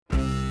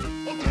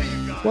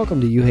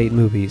Welcome to You Hate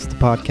Movies, the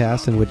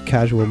podcast in which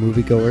casual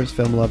moviegoers,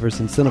 film lovers,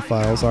 and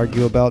cinephiles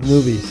argue about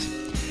movies.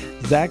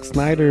 Zack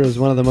Snyder is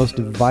one of the most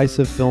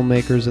divisive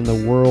filmmakers in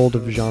the world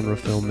of genre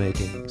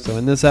filmmaking. So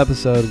in this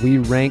episode, we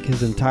rank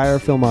his entire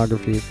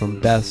filmography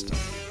from best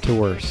to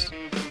worst.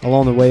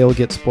 Along the way, you'll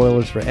get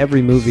spoilers for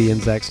every movie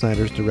in Zack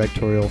Snyder's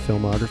directorial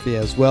filmography,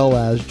 as well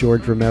as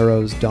George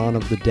Romero's Dawn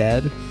of the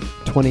Dead,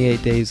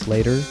 28 Days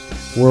Later,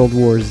 World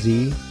War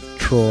Z,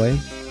 Troy,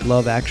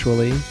 Love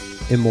Actually,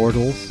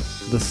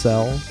 Immortals, The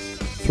Cell,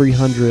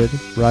 300,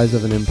 Rise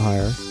of an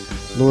Empire,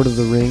 Lord of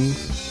the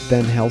Rings,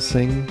 then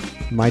Helsing,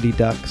 Mighty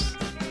Ducks,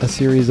 A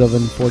Series of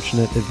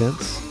Unfortunate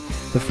Events,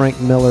 the Frank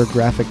Miller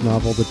graphic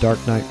novel The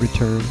Dark Knight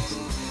Returns,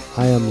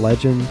 I Am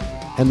Legend,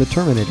 and the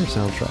Terminator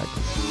soundtrack.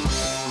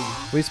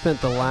 We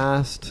spent the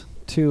last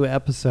 2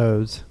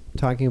 episodes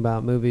talking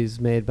about movies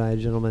made by a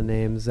gentleman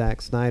named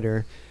Zack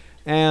Snyder.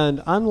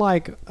 And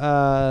unlike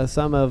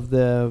some of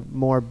the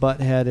more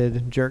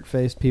butt-headed,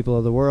 jerk-faced people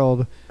of the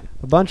world,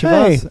 a bunch of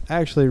us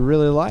actually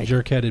really like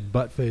jerk-headed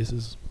butt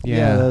faces.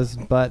 Yeah, those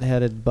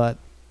butt-headed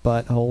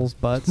buttholes,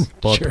 butts.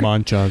 Butt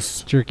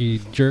manchas.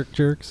 Jerky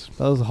jerks.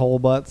 Those whole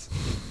butts.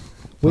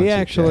 We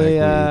actually,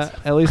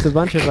 at least a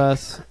bunch of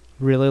us,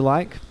 really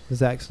like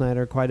Zack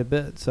Snyder quite a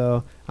bit.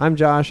 So I'm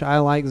Josh. I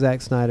like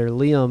Zack Snyder.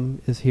 Liam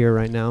is here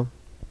right now.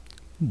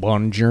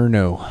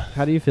 Buongiorno.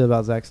 How do you feel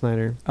about Zack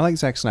Snyder? I like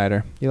Zack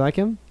Snyder. You like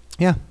him?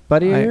 Yeah.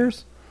 Buddy of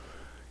yours?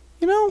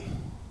 You know,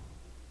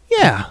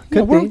 yeah.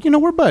 Could be.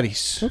 We're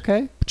buddies.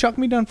 Okay. Chuck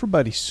me down for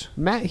buddies.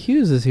 Matt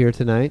Hughes is here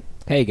tonight.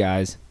 Hey,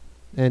 guys.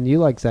 And you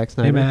like Zack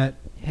Snyder? Hey, Matt.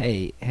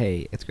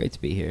 Hey, it's great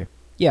to be here.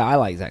 Yeah, I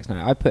like Zack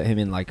Snyder. I put him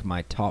in, like,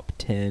 my top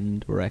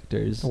 10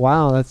 directors.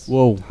 Wow, that's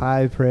Whoa.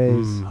 high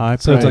praise. High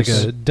So praise.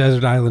 it's like a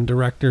desert island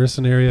director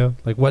scenario.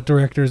 Like, what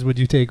directors would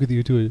you take with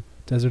you to a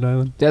desert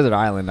island? Desert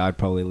Island, I'd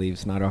probably leave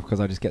Snyder off because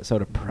I just get so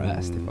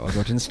depressed if I was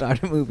watching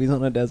Snyder movies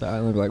on a desert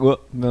island. I'd be like,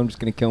 well, I'm just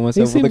going to kill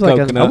myself with a seems like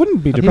coconut. I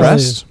wouldn't be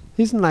depressed.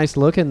 He's nice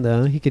looking,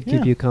 though. He could keep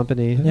Yeah. you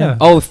company. Yeah.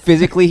 Oh,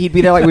 physically he'd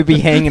be there like we'd be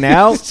hanging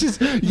out?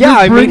 You're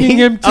I mean, bringing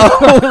him to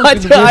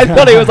I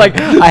thought it was like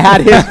I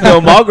had his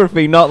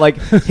filmography, not like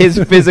his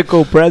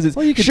physical presence.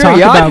 Well, you could sure, talk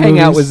yeah, about I'd hang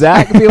out movies. with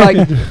Zach and be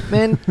like,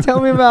 man, tell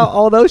me about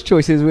all those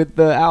choices with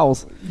the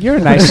owls. You're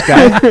a nice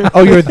guy.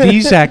 Oh, you're the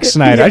Zack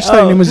Snyder. I just thought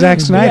your name was Zack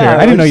Snyder. Yeah,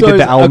 I didn't know you so did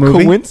the it's owl a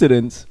movie.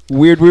 Coincidence.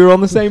 Weird we were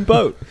on the same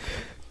boat.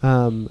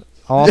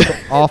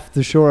 Off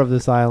the shore of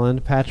this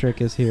island,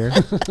 Patrick is here.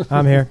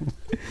 I'm here.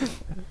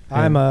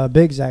 I'm a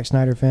big Zack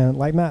Snyder fan,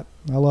 like Matt.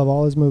 I love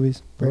all his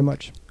movies very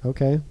much.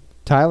 Okay.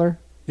 Tyler?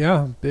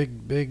 Yeah,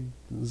 big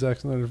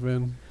Zack Snyder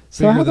fan.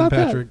 So Bigger how than about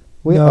that? Patrick.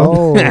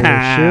 Oh,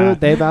 shoot.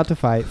 They about to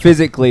fight.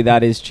 Physically,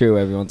 that is true,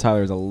 everyone.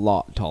 Tyler is a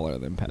lot taller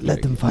than Patrick.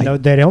 Let them fight. No,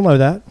 they don't know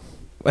that.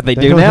 But they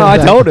They do don't now. know I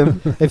that. told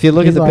him. If you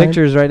look at He's the lying.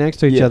 pictures right next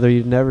to each Yeah. other,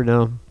 you'd never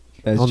know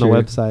That's on true. the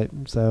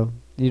website. So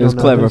you It don't was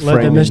know clever this. Let the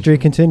framing. mystery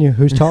continue.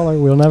 Who's taller?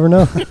 We'll never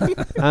know.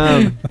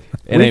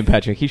 It ain't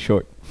Patrick. He's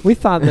short. We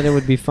thought that it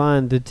would be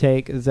fun to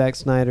take Zack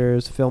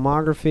Snyder's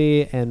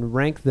filmography and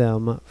rank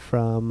them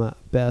from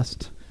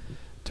best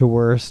to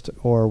worst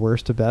or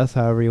worst to best,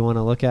 however you want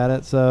to look at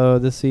it. So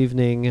this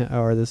evening,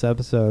 or this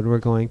episode, we're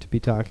going to be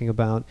talking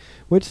about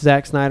which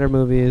Zack Snyder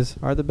movies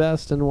are the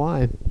best and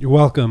why. You're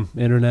welcome,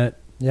 Internet.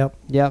 Yep.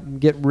 Yep,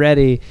 get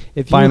ready.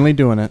 If Finally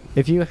doing it.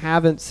 If you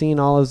haven't seen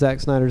all of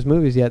Zack Snyder's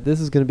movies yet, this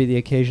is going to be the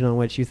occasion on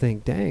which you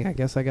think, dang, I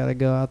guess I got to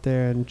go out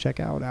there and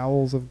check out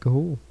Owls of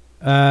Ga'Hoole.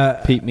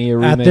 Pete me a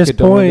remake At this of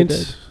Dawn of the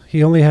Dead. point,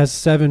 he only has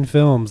 7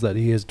 films that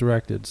he has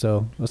directed,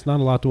 so that's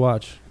not a lot to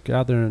watch. Get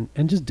out there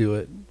and just do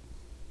it.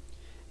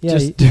 Yeah.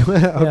 Just do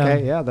it.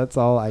 Okay, yeah, that's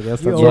all. I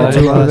guess You that's owe all it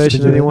the to us motivation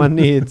to do it. anyone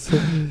needs.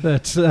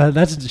 That's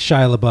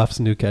Shia LaBeouf's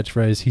new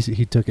catchphrase.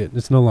 He took it.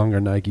 It's no longer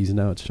Nike's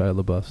now. It's Shia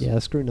LaBeouf's. Yeah,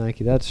 screw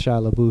Nike. That's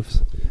Shia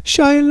LaBeouf's.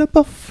 Shia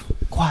LaBeouf.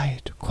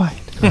 Quiet.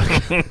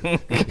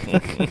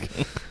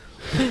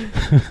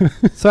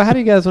 So how do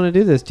you guys want to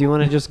do this? Do you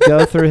want to just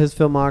go through his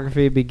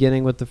filmography,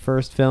 beginning with the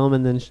first film,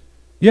 and then,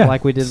 Yeah,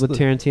 like we did with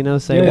Tarantino,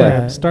 say yeah.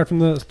 where? Start from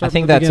the. I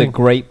think that's a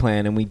great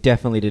plan, and we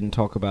definitely didn't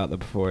talk about that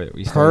before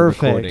we started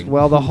Perfect. recording.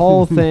 Well, the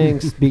whole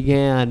thing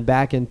began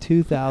back in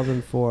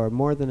 2004,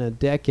 more than a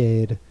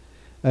decade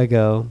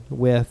ago,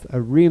 with a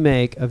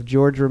remake of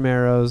George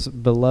Romero's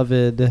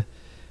beloved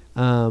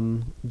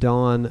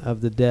Dawn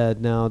of the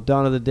Dead. Now,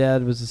 Dawn of the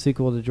Dead was a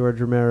sequel to George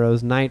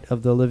Romero's Night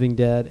of the Living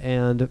Dead,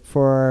 and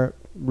for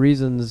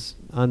reasons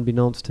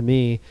unbeknownst to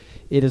me,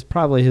 it is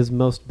probably his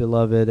most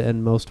beloved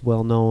and most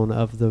well-known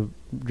of the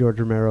George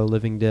Romero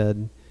Living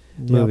Dead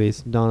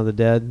movies. Dawn of the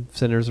Dead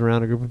centers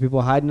around a group of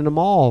people hiding in a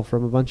mall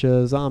from a bunch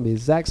of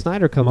zombies. Zack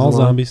Snyder comes All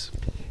along. zombies.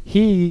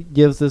 He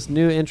gives this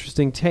new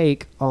interesting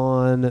take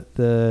on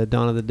the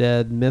Dawn of the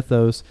Dead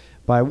mythos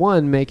by,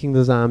 one, making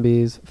the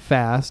zombies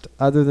fast.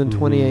 Other than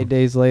 28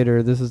 days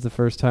later, this is the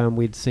first time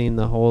we'd seen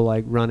the whole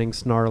like running,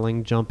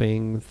 snarling,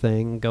 jumping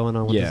thing going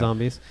on with the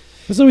zombies.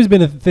 There's always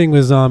been a thing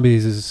with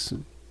zombies is,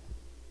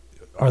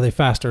 are they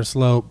fast or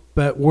slow?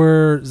 But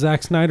were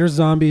Zack Snyder's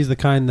zombies the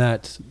kind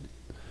that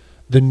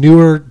the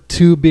newer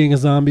to being a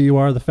zombie you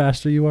are, the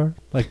faster you are.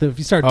 Like if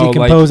you start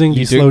decomposing,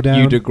 you slow down.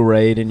 You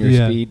degrade and your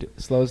speed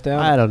slows down.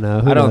 I don't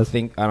know. I don't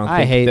think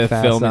hate the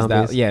fast film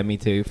zombies. is that. Yeah, me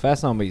too.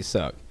 Fast zombies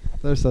suck.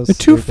 They're so They're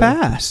too stupid.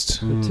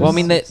 fast. Well, I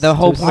mean, the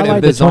whole I point like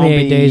of the the 28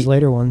 zombie Days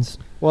Later ones.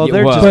 Well, Yeah,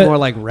 they're well, just more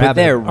like rabbit. but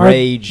they're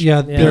rage.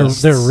 Yeah,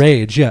 beasts. they're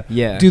rage. Yeah.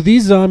 Yeah. Do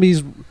these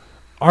zombies,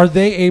 are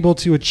they able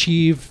to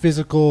achieve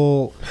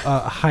physical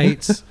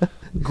heights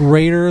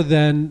greater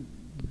than?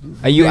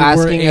 Are you they were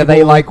asking? Are they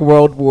able- like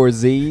World War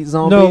Z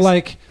zombies? No,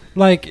 like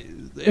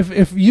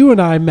if you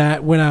and I,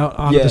 Matt, went out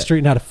onto Yeah. the street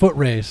and had a foot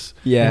race,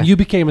 Yeah. and you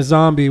became a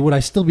zombie, would I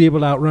still be able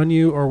to outrun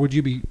you, or would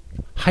you be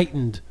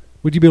heightened?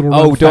 Would you be able to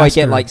run Oh, do I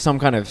faster? get like some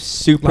kind of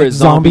super Like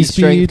zombie zombie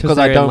strength speed? because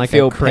They're I in don't like a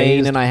feel pain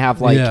crazed- and I have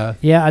like yeah.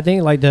 Yeah, I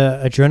think like the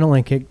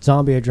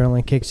zombie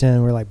adrenaline kicks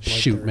in. We're like,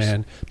 Shoot, bloodthirst.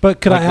 man.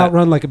 But could Like I that.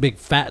 outrun like a big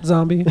fat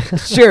zombie?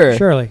 sure.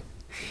 Surely.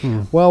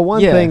 Well,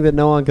 one Yeah. thing that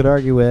no one could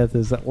argue with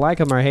is that,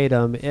 like 'em or hate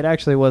 'em, it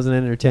actually was an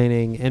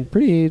entertaining and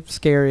pretty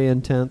scary,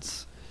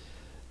 intense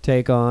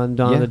take on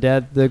Dawn of Yeah. the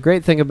Dead. The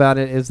great thing about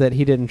it is that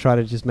he didn't try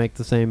to just make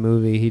the same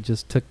movie. He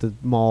just took the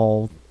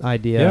mall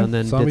idea Yeah, and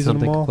then did zombies in a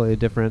something mall. completely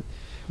different.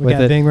 We With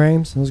got it. Ving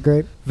Rhames. It was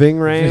great. Ving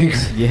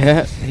Rhames,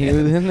 Yeah, he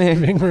was in there.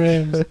 Ving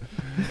Rhames.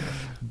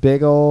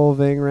 big ol'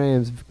 Ving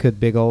Rhames. Could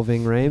big ol'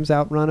 Ving Rhames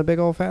outrun a big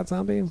ol' fat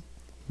zombie?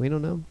 We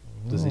don't know.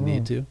 Does he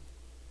need to?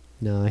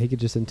 No, he could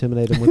just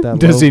intimidate him with that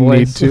Does low he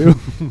need voice. to?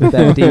 With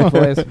that deep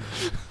voice.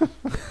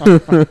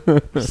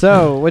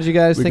 So, what'd you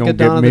guys We think gonna of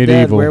Dawn get of the Dead?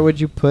 medieval. Where would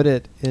you put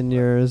it in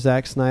your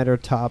Zack Snyder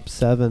top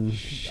 7?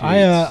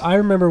 I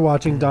remember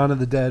watching Dawn of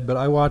the Dead, but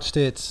I watched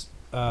it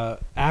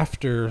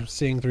after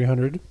seeing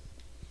 300.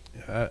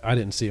 I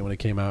didn't see it when it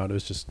came out. It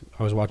was just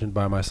I was watching it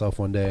by myself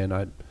one day, and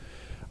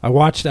I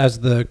watched as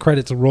the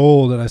credits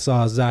rolled, and I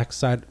saw Zack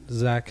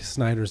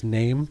Snyder's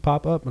name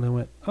pop up, and I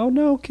went, "Oh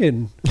no,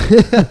 kidding!"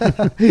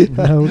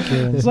 No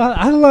kidding. So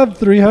I love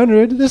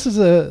 300. This is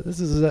a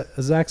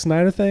Zack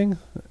Snyder thing,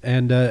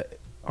 and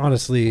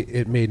honestly,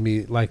 it made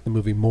me like the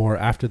movie more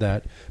after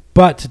that.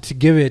 But to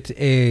give it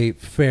a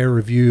fair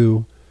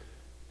review,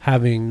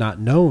 having not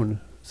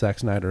known Zack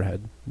Snyder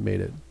had made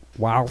it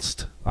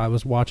whilst I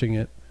was watching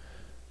it,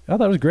 I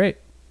thought it was great.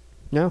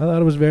 No. I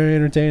thought it was very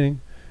entertaining,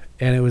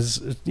 and it was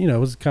it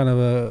was kind of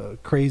a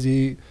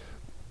crazy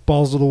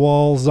balls to the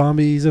wall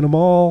zombies in a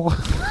mall.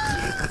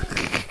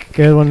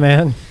 Good one,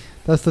 man.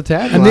 That's the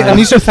tagline. And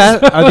these are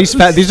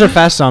fast. These are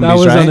fast zombies, That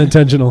was right?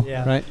 unintentional.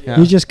 Yeah. Right.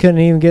 You just couldn't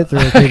even get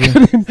through it, could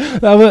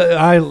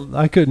you?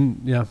 I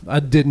couldn't. Yeah, I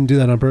didn't do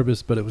that on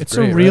purpose, but it was. It's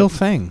great, a real right?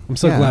 thing. I'm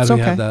so Yeah, glad it's we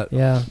okay. had that.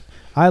 Yeah.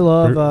 I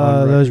love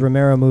On those record.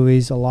 Romero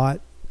movies a lot.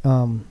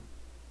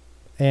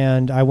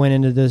 And I went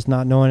into this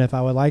not knowing if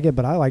I would like it,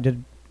 but I liked it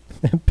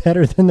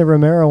better than the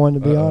Romero one, to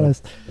be Uh-oh.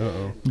 honest.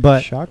 Uh-oh.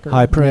 But Shocker.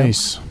 High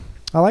praise.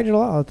 I liked it a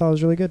lot. I thought it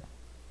was really good.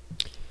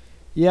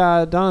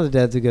 Yeah, Dawn of the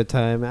Dead's a good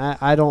time.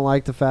 I don't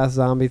like the fast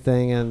zombie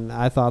thing, and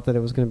I thought that it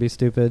was going to be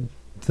stupid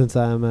since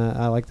I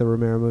like the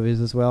Romero movies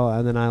as well.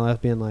 And then I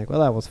left being like, well,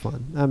 that was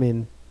fun. I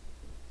mean,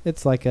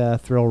 it's like a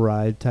thrill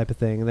ride type of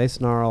thing. They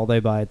snarl, they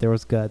bite, there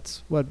was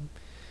guts. What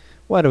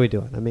are we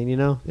doing? I mean,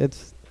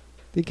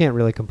 you can't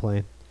really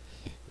complain.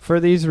 For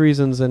these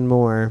reasons and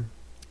more,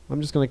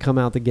 I'm just going to come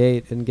out the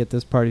gate and get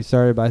this party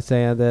started by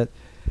saying that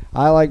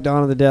I like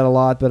Dawn of the Dead a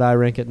lot, but I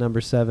rank it number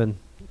 7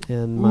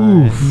 in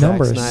my Zack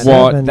number Snyder.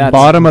 7. What? That's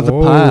Bottom of the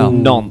pile.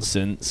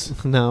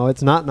 nonsense. No,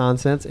 it's not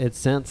nonsense. It's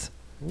sense.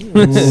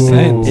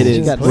 Sense. It You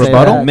is. got to say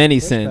Rebuttal? that. Many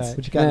cents.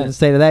 What you got to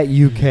say to that,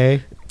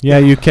 UK? Yeah,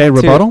 UK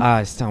rebuttal.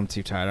 I'm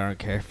too tired. I don't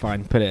care.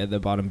 Fine. Put it at the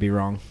bottom. Be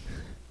wrong.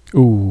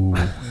 Ooh.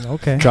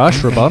 Okay.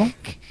 Josh, rebuttal.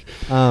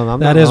 I'm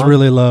That not is wrong.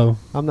 really low.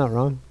 I'm not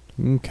wrong.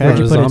 Okay. Where'd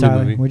you a put it, zombie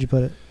Tyler? movie. Where'd you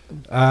put it?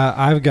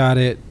 I've got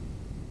it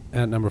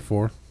at number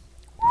 4.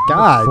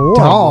 God, 4.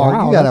 dog,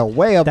 Wow, you got it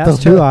way up That's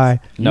the too list. high.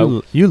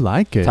 Nope. You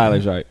like it.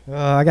 Tyler's right.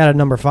 I got a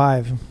number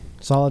 5.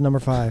 Solid number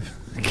 5.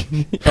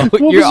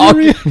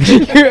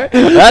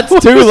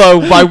 That's too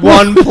low by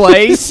one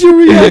place. Your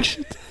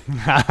reaction.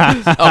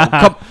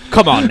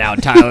 Come on now,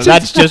 Tyler.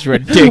 That's just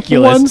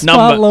ridiculous. One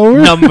spot lower.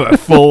 Number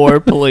 4,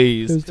 It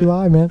please. was too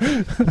high, man.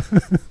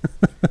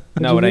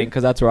 No, it ain't,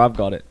 because that's where I've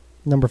got it.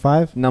 Number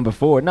 5. Number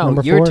 4. No,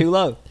 Number you're 4? too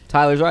low.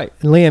 Tyler's right.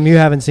 And Liam, you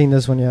haven't seen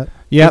this one yet.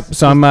 Yep.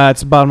 So I'm.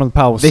 It's the bottom of the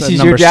pile. This is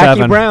number your Jackie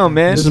 7. Brown,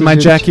 man. This is my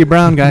Jackie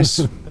Brown, guys.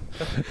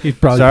 He'd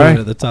probably Sorry? put it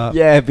at the top.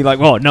 Yeah, it'd be like,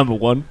 well, number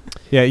 1.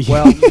 Yeah.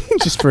 Well,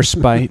 just for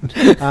spite.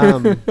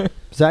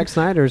 Zack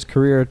Snyder's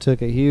career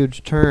took a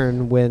huge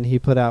turn when he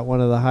put out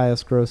one of the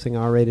highest-grossing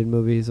R-rated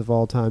movies of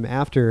all time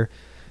after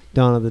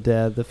Dawn of the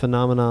Dead, the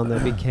phenomenon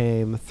that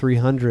became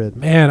 300.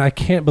 Man, I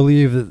can't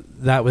believe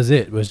that was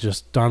it. It was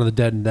just Dawn of the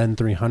Dead and then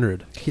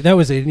 300. That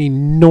was an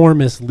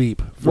enormous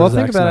leap for Well,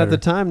 Zack think about it. At Snyder. the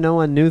time, no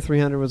one knew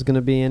 300 was going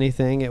to be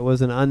anything. It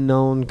was an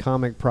unknown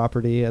comic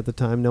property at the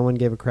time. No one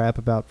gave a crap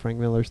about Frank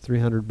Miller's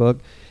 300 book.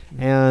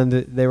 And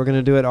they were going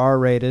to do it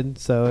R-rated,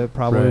 so it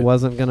probably Right.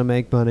 wasn't going to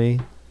make money.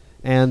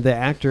 And the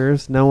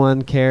actors, no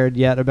one cared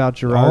yet about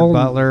Gerard All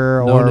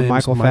Butler no or names,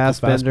 Michael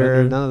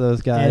Fassbender, none of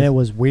those guys. And it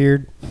was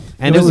weird.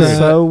 And It it was was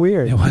so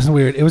weird. It was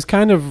weird. It was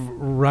kind of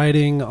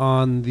riding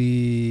on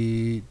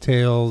the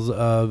tails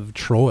of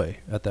Troy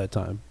at that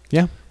time.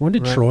 Yeah. When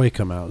did Right. Troy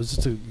come out? Was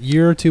it a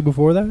year or two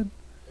before that?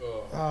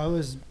 It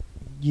was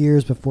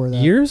years before that.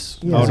 Years?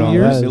 Yeah, Was it that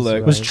years? is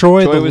Look. Was right.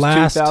 Troy, Troy the was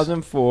last?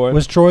 2004.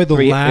 Was Troy the It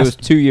was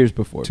last? 2 years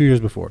before. 2 years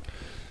before.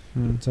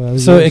 So, it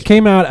was So years. it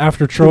came out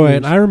after Troy, years.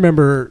 and I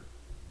remember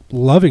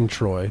loving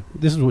Troy.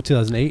 This was what,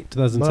 2008,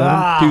 2007.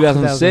 Ah,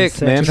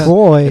 2006, man.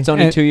 Troy. It's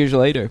only And- 2 years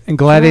later. And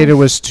Gladiator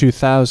was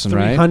 2000,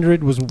 right?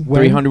 300 was when?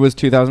 300 was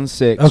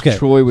 2006. Okay.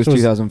 Troy was So it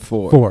was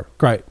 2004. Four.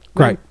 Great.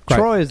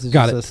 Troy is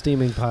Got just it. a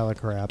steaming pile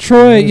of crap.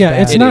 Troy, It was yeah,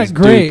 bad. it's It not is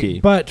great,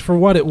 dookie. but for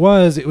what it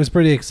was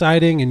pretty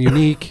exciting and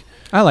unique.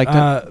 I liked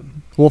it.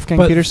 Wolfgang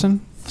but-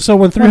 Peterson. So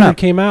when 300 not?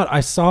 came out, I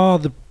saw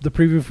the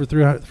preview for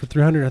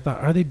 300. I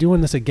thought, are they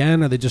doing this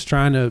again? Are they just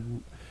trying to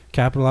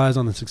capitalize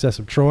on the success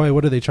of Troy?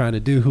 What are they trying to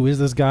do? Who is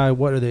this guy?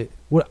 What are they?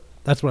 What?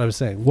 That's what I was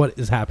saying. What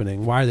is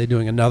happening? Why are they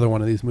doing another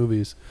one of these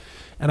movies?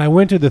 And I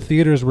went to the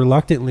theaters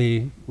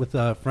reluctantly with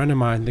a friend of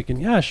mine, thinking,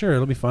 yeah, sure,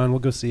 it'll be fun. We'll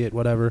go see it,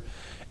 whatever.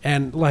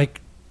 And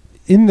like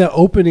in the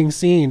opening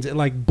scenes, it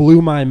like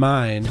blew my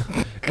mind,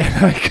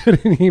 and I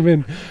couldn't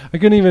even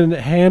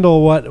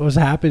handle what was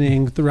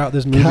happening throughout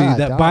this movie. God,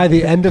 that by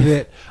the end of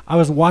it, I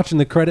was watching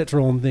the credits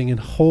roll and thinking,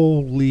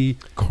 holy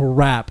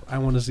crap, I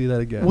want to see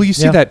that again. Well, you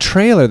see Yeah. that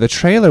trailer. The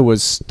trailer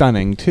was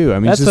stunning too. I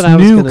mean, That's it's what this I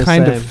was new gonna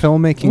kind say. of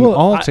filmmaking Well,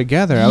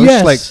 altogether. I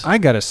yes. was like, I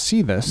gotta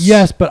see this.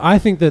 Yes, but I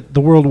think that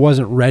the world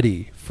wasn't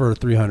ready for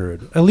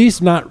 300. At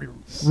least not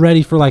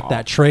ready for like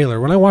that trailer.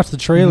 When I watched the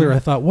trailer, I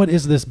thought, what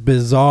is this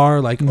bizarre,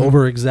 like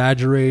over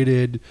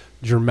exaggerated,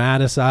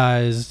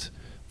 dramatized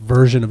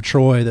version of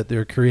Troy that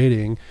they're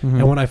creating?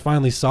 And when I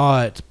finally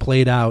saw it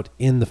played out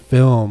in the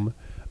film,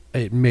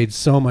 it made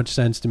so much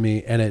sense to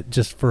me, and it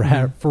just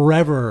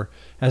forever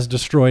has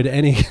destroyed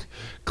any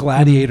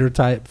gladiator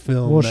type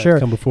film Well, that sure.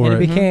 come before And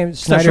it. it became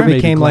Snyder sure. Maybe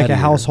became like a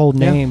Gladiator. household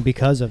Yeah. name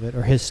because of it,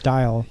 or his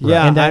style.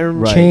 Yeah, and that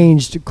Right.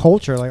 changed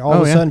culture. Like all Oh,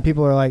 of a yeah. sudden,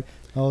 people are like,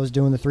 "Oh, I was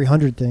doing the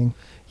 300 thing."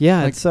 Yeah,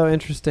 Like- it's so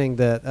interesting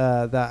that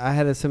that I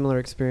had a similar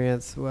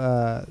experience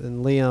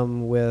in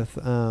Liam with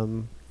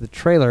the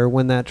trailer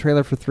when that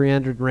trailer for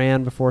 300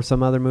 ran before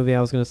some other movie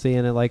I was going to see,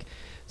 and it like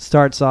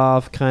starts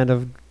off kind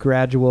of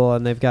gradual,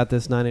 and they've got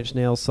this Nine Inch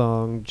Nails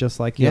song just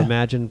like you Yeah.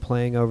 imagine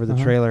playing over the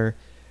Uh-huh. trailer,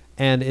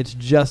 and it's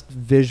just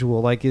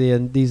visual, like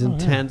these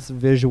intense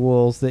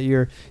visuals that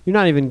you're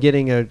not even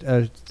getting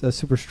a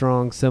super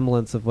strong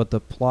semblance of what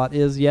the plot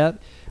is yet.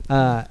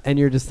 And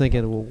you're just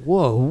thinking,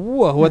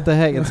 whoa, what the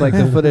heck? It's like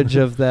the footage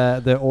of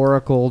the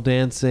oracle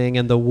dancing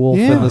and the wolf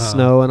in Yeah. the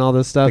snow and all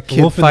this stuff. The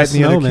kid Wolf in the fighting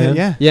the snow, other man. kid.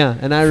 Yeah. Yeah,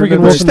 and I Freaking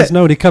remember Wolf in the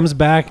Snow. And he comes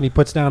back and he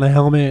puts down a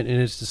helmet, and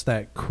it's just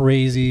that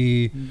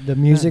crazy. The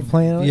music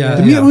playing. Yeah.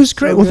 The it was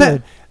great. So Well,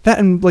 good. that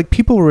and like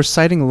people were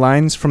reciting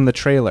lines from the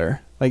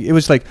trailer. Like it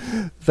was like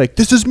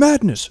this is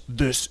madness.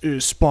 This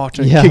is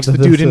Sparta. Yeah, Kicks the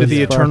this dude into is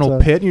the eternal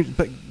Sparta. pit. And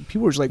but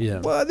people were just like, Yeah.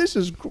 "What? This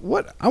is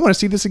what? I want to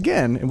see this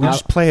again." And we I-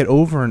 just play it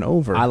over and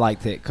over. I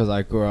liked it because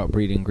I grew up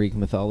reading Greek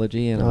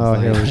mythology, and I Oh,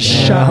 was here we like, go.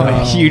 Shut I'm a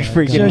up. huge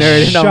freaking Just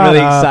nerd, and shut I'm really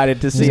up.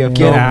 excited to see a Get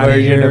film outta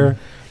version here.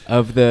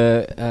 of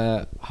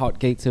the Hot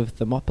Gates of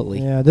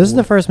Thermopylae. Yeah, this is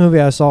the first movie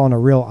I saw in a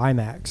real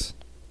IMAX.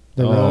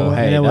 The Oh, real one,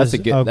 hey, and it that's was a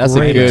good- that's a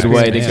great good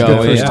way experience. to It's go,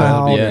 good first yeah.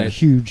 time. Yeah.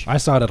 Huge. I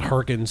saw it at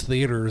Harkins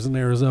Theaters in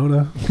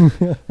Arizona.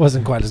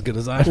 Wasn't quite as good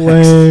as I.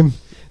 Lame.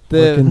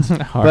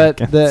 but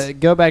the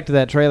go back to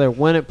that trailer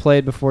when it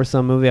played before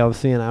some movie I was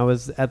seeing. I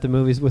was at the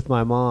movies with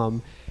my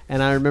mom,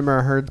 and I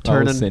remember her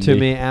turning to Cindy.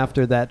 me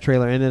after that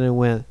trailer ended and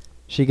went.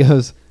 She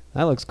goes,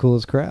 "That looks cool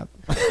as crap."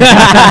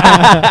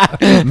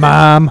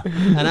 Mom.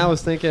 And I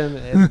was thinking,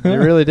 it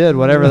really did.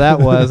 Whatever that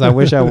was, I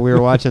wish we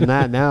were watching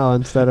that now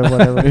instead of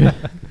whatever.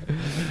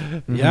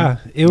 Yeah,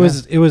 it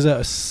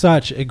was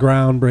such a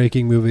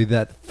groundbreaking movie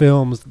that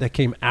films that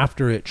came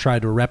after it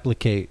tried to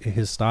replicate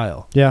his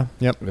style. Yeah,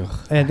 Yep. Ugh,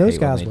 and I those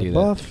hate when guys they were do that.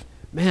 buff.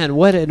 Man,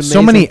 what an amazing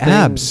So many thing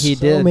abs. he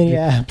So did. many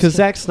abs. Because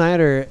Zack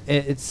Snyder,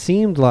 it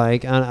seemed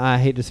like, and I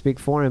hate to speak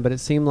for him, but it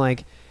seemed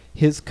like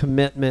his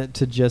commitment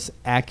to just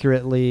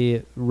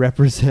accurately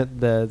represent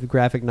the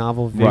graphic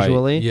novel Right.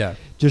 visually Yeah,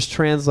 just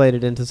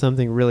translated into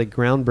something really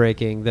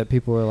groundbreaking that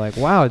people were like,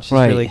 wow, it's just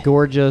Right. really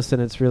gorgeous, and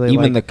it's really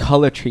Even like the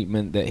color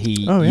treatment that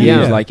he Oh, used,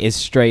 yeah. like, is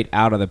straight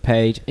out of the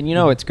page. And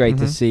it's great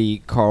to Mhm.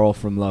 see Carl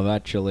from Love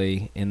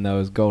Actually in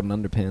those golden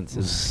underpants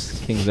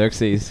as King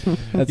Xerxes.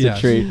 That's Yes.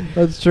 a treat.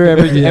 That's true.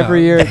 Every Yeah.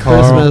 every year at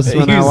Carl. Christmas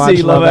when You I watch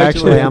see Love Love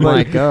Actually, Actually, I'm I'm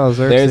like, oh,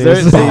 There's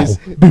Xerxes. Xerxes.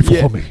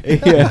 before me.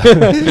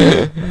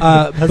 Yeah.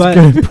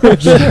 But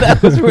That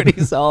was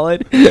pretty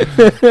solid.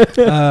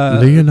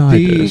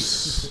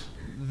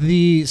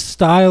 the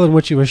style in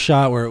which it was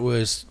shot, where it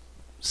was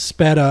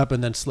sped up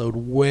and then slowed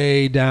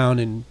way down,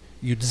 and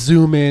you'd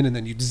zoom in and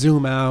then you'd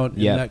zoom out,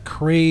 Yep. and that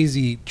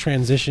crazy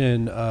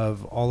transition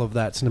of all of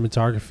that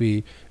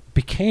cinematography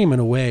became, in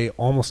a way,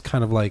 almost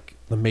kind of like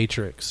The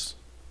Matrix,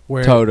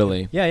 where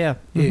Totally. Yeah,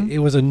 yeah. it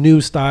was a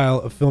new style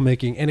of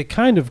filmmaking, and it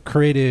kind of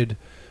created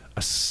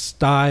a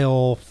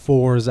style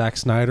for Zack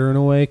Snyder in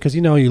a way, because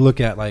you look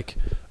at like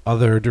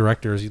other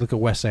directors. You look at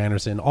Wes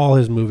Anderson, all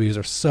his movies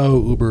are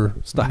so uber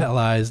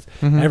stylized.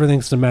 Mhm.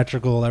 Everything's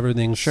symmetrical,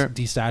 everything's Sure.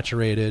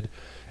 desaturated.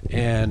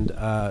 And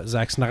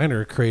Zack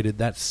Snyder created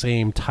that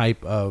same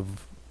type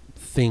of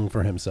thing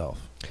for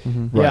himself.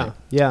 Mhm. Right.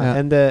 Yeah.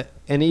 Yeah.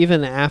 And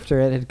even after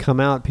it had come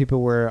out,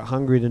 people were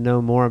hungry to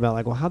know more about,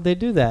 like, well, how'd they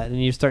do that?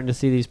 And you're starting to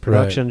see these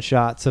production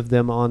shots of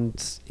them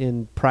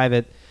in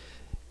private,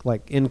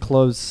 like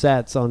enclosed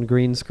sets on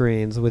green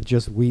screens with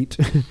just wheat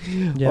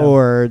Yeah.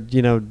 or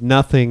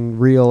nothing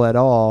real at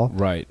all.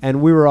 Right.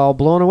 And we were all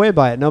blown away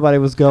by it. Nobody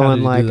was How did going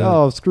you like, do that?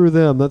 oh, screw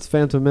them, that's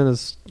Phantom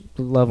Menace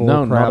level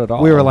No, of crap. not at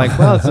all. We were like,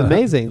 well, it's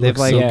amazing. They've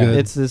Looks so good.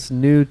 it's this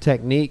new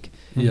technique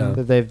Yeah.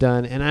 that they've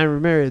done. And I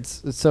remember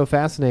it's so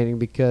fascinating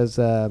because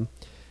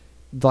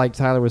like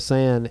Tyler was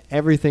saying,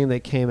 everything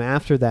that came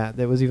after that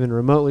was even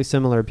remotely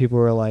similar, people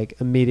were like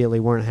immediately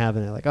weren't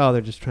having it. Like, oh,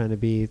 they're just trying to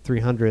be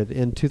 300.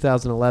 In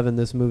 2011,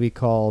 this movie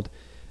called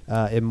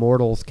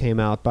Immortals came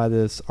out by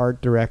this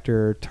art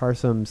director,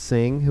 Tarsum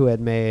Singh, who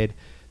had made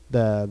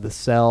the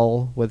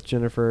Cell with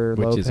Jennifer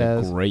Which Lopez.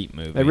 is a great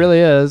movie. It really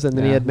is. And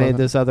then he Yeah, had made love it.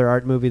 this other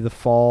art movie, The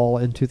Fall,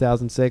 in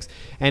 2006.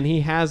 And he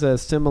has a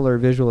similar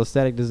visual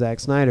aesthetic to Zack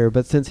Snyder,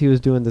 but since he was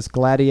doing this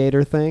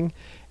gladiator thing,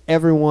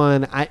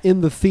 everyone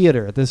in the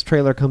theater, this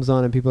trailer comes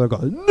on and people are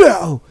going,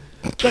 no,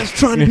 that's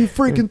trying to be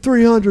freaking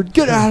 300.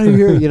 Get out of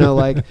here.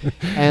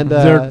 And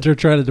They're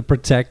trying to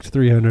protect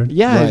 300.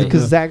 yeah, Right.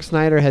 because Zack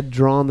Snyder had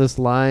drawn this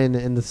line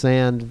in the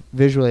sand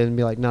visually and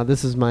be like, no,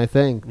 this is my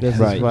thing. This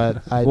Right. is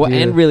what I Well, do.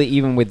 and really,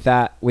 even with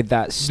that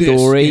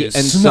story, is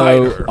and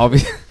Snyder.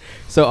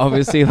 so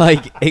obviously,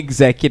 like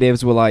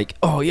executives were like,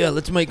 "Oh yeah,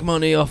 let's make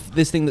money off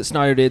this thing that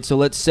Snyder did. So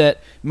let's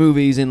set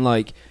movies in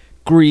like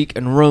Greek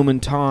and Roman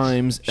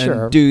times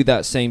Sure. and do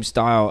that same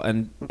style."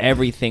 And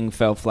everything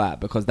fell flat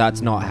because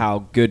that's not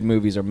how good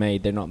movies are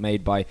made. They're not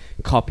made by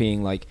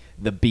copying like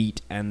the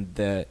beat and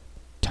the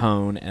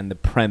tone and the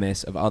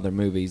premise of other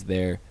movies.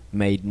 They're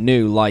made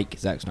new, like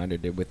Zack Snyder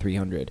did with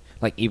 300.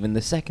 Like even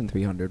the second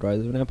 300, Rise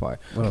of an Empire,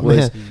 Oh.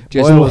 was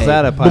just Boy, was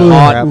that a pile of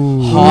hot, crap.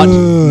 hot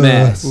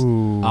mess.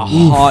 Ooh. A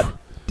hot,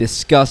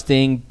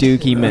 disgusting,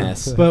 dookie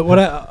mess. But what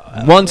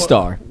I 1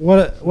 star.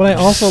 What I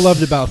also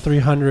loved about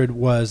 300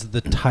 was the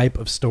type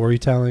of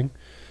storytelling.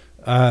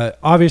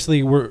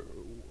 Obviously,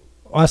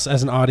 us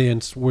as an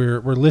audience, we're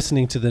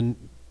listening to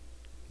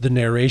the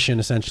narration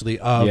essentially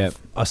of Yep.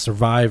 a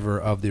survivor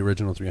of the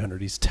original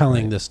 300. He's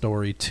telling this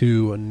story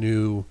to a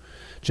new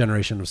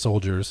generation of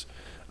soldiers.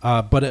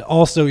 But it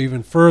also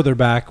even further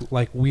back,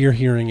 like we're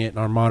hearing it in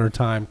our modern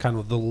time, kind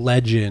of the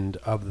legend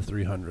of the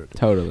 300.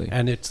 Totally.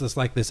 And it's just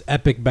like this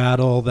epic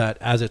battle that,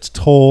 as it's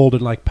told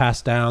and like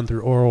passed down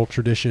through oral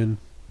tradition,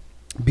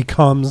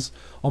 becomes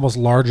almost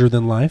larger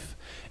than life.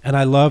 And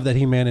I love that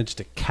he managed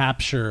to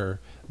capture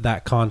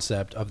that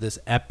concept of this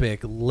epic,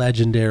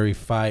 legendary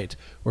fight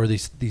where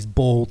these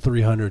bold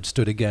 300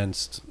 stood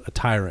against a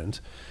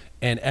tyrant.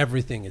 And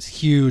everything is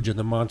huge, and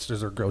the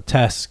monsters are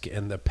grotesque,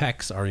 and the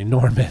pecs are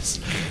enormous,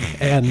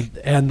 and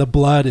the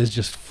blood is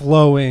just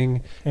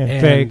flowing,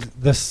 And fake.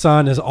 the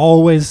sun is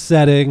always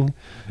setting,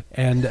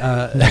 and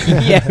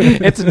Yeah,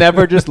 it's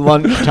never just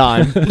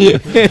lunchtime.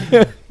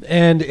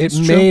 and it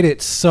made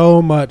it so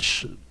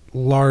much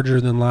larger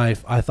than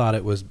life. I thought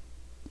it was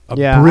a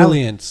Yeah,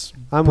 brilliant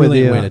I'm with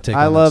you. way to take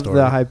I on that love story.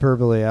 the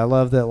hyperbole. I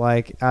love that,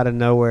 like, out of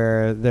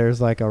nowhere,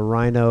 there's like a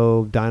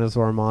rhino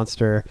dinosaur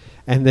monster,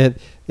 and that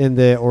in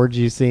the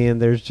orgy scene,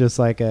 there's just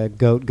like a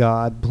goat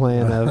god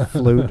playing a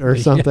flute or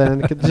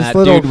something. Just That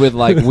little, dude with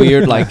like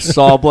weird like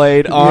saw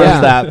blade arms,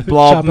 Yeah. that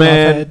blob Chopping off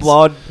man, heads.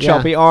 blood Yeah.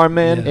 choppy arm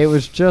man. Yeah. it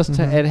was just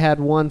Mhm. it had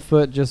one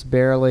foot just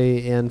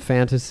barely in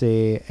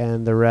fantasy,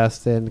 and the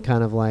rest in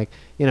kind of like,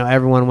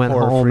 everyone went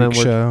Horror home and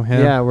freak show, yeah.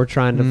 yeah, we're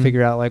trying to Mhm.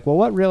 figure out like, well,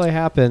 what really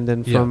happened,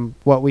 and Yeah. from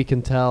what we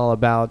can tell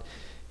about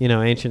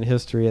ancient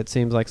history, it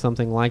seems like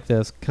something like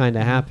this kind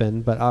of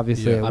happened, but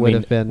obviously Yeah. it I would mean,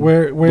 have been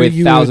where with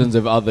you thousands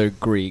of other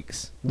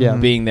Greeks yeah.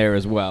 being there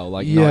as well,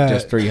 like Yeah. not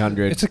just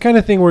 300. It's the kind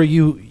of thing where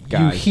you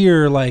Guys.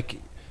 hear like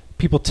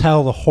people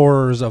tell the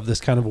horrors of this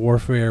kind of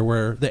warfare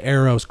where the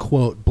arrows,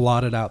 quote,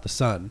 blotted out the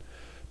sun,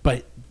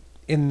 but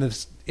in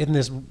this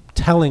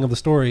telling of the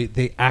story,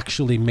 they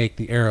actually make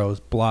the arrows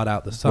blot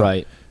out the sun.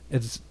 Right.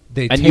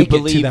 They And take you it to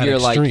believe that you're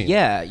extreme. like,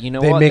 yeah, you know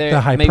They what? make there-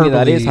 the maybe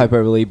that is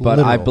hyperbole hyperbole, but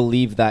I literal.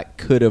 believe that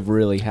could have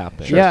really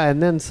happened. Yeah, and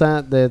then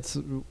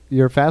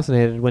you're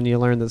fascinated when you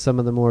learn that some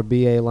of the more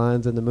BA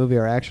lines in the movie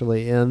are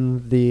actually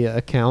in the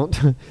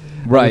account. of the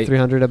Right.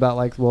 300 about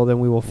like, well,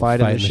 then we will fight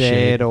in Fight the in the shade,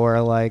 shade. or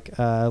like,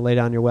 lay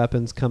down your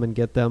weapons, come and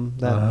get them,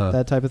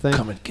 that type of thing.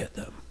 Come and get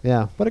them.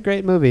 Yeah, what a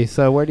great movie.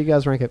 So where do you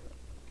guys rank it?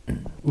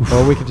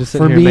 Or we could just sit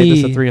For here and make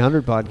this a me-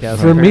 300 podcast.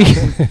 For me,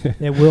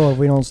 It will if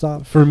we don't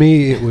stop. for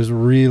me, it was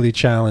really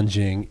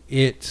challenging.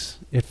 It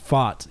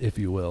fought, if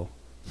you will,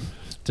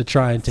 to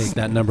try and take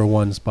that number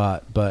one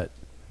spot, but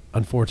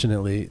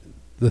unfortunately,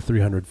 the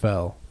 300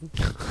 fell.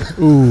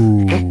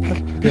 Ooh,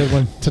 Good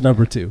one. to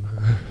number two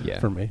Yeah.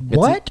 for me.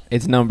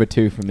 It's number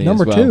 2 for me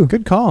Number as well. two.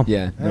 Good call.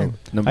 Yeah. Dang.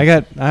 Number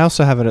I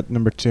also have it at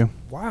number 2.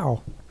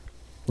 Wow.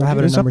 I have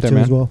it It's at up number there, 2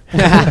 man. as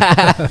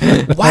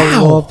well. Wow. I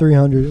love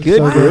 300. Good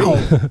So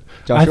grief.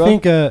 I Joshua?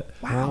 think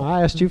Well,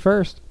 I asked you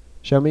first.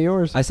 Show me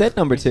yours. I said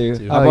number 2.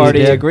 Two. I've Oh, you already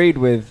did? agreed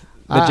with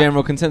the I-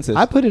 general consensus.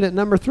 I put it at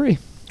number 3.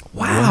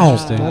 Wow.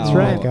 Interesting. That's Oh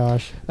right. my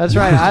gosh. That's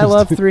right. I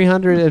love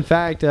 300. In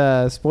fact,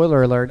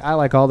 spoiler alert, I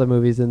like all the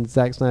movies in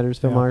Zack Snyder's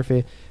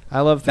filmography. I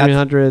love That's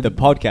 300. the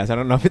podcast. I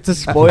don't know if it's a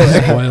spoiler.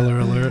 Spoiler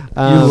alert.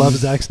 You Um, love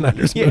Zack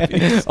Snyder's Yeah.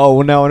 movies. Oh,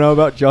 well, now I know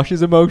about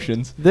Josh's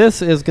emotions.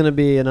 This is going to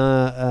be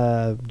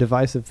a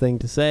divisive thing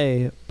to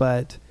say,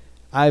 but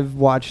I've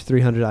watched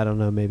 300, I don't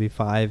know, maybe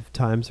 5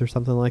 times or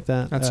something like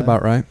that. That's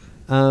about right.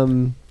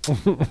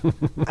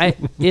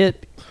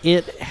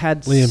 It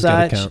had Liam's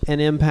got a such count. an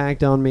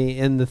impact on me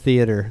in the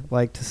theater.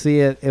 Like, to see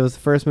it, it was the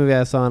first movie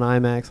I saw in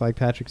IMAX, like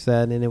Patrick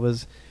said, and it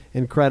was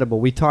incredible.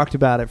 We talked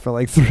about it for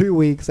like 3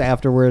 weeks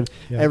afterward.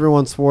 Yeah.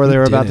 Everyone swore Who they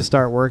were about to didn't?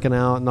 start working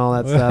out and all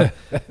that stuff.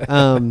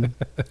 And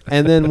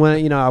then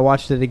when I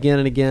watched it again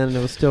and again, and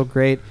it was still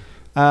great.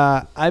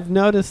 I've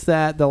noticed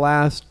that the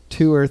last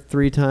 2 or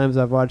 3 times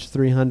I've watched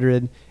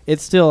 300,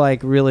 it's still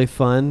like really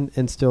fun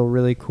and still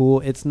really cool.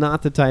 It's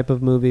not the type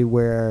of movie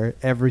where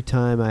every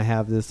time I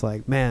have this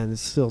like, man,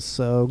 it's still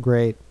so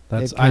great.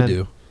 That's It I kind-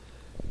 do.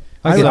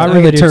 I get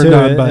really do turned too.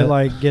 on It, by it it.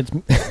 like gets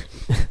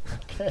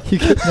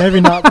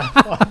maybe not.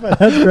 But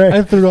that's great.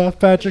 I threw off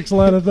Patrick's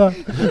line of thought.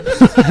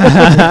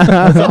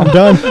 I'm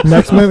done.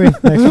 Next movie.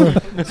 Next movie.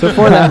 So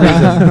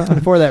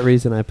for that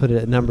reason, I put it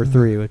at number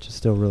 3, which is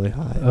still really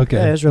high. Okay.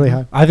 Yeah, it's really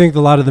high. I think a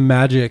lot of the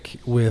magic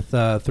with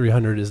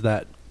 300 is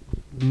that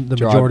the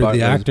Gerard majority of the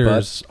Butler's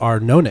actors are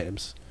no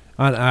names.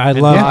 I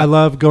And love hot. I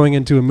love going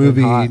into a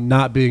movie hot.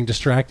 not being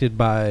distracted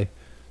by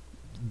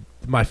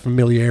my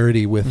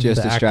familiarity with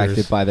Just the distracted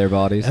actors. by their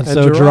bodies. And And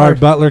so Gerard- Gerard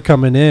Butler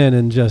coming in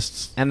and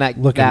just And that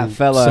looking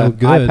fella, so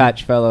good. eye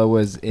patch fella,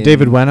 was in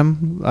David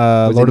Wenham,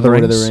 was Lord in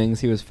of the Rings.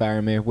 He was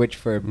Faramir, which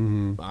for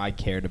Mhm. I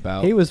cared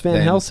about. He was Van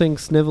then. Helsing,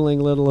 sniveling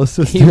little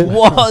assistant. He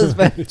was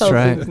Van Helsing. That's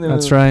right.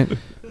 That's right.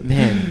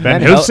 Man,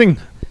 Van Helsing.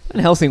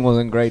 Van Helsing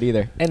wasn't great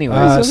either. Anyway,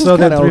 this was so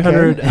then kinda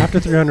 300 okay. after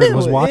 300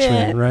 was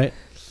Watchmen, right?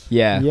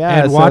 yeah.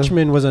 Yeah, And so-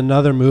 Watchmen was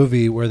another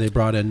movie where they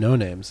brought in no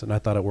names, and I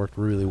thought it worked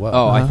really well.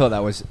 Oh, I Uh-huh. thought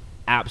that was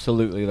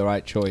absolutely the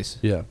right choice.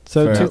 Yeah.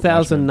 So for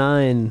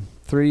 2009,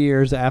 3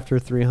 years after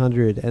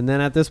 300, and then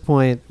at this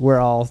point, we're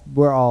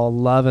all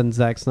loving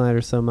Zack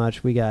Snyder so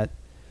much. We got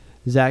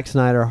Zack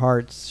Snyder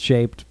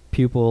heart-shaped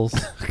pupils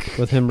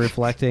with him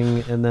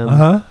reflecting in them.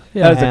 Uh-huh.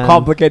 That was a And-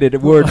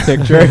 complicated word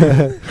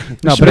picture.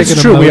 No, should but it's make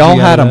an true. We emoji all out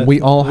had of them. that.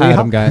 We all had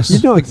them, guys. You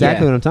know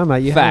exactly Yeah. what I'm talking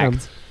about. You had 'em.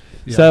 Fact.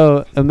 Yeah.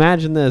 So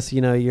imagine this.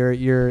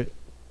 You're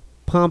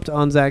pumped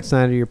on Zack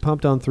Snyder. You're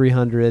pumped on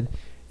 300.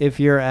 If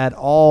you're at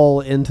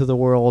all into the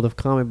world of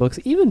comic books,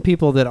 even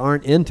people that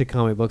aren't into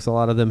comic books, a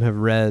lot of them have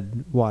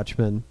read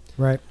Watchmen.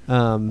 Right.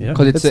 Yeah.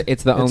 Because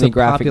it's the only a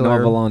graphic popular-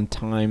 novel on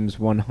Time's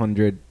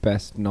 100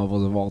 best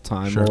novels of all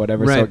time Sure. or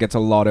whatever, so Right. it gets a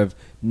lot of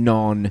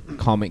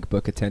non-comic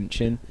book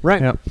attention.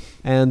 Right. Yep.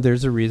 And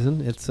there's a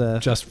reason. It's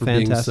Just for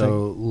fantastic. being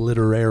so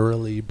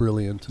literarily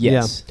brilliant.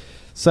 Yes.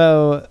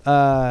 So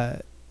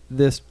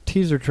this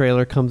teaser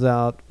trailer comes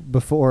out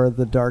before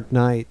The Dark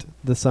Knight,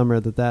 the summer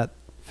that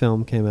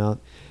film came out,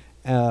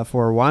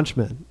 for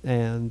Watchmen.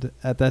 And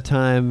at that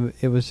time,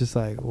 it was just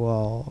like,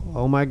 well,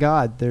 oh my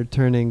God, they're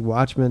turning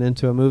Watchmen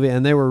into a movie.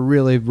 And they were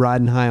really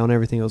riding high on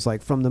everything. It was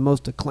like from the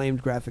most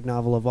acclaimed graphic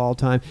novel of all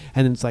time.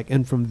 And then it's like,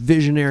 and from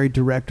visionary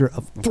director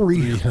of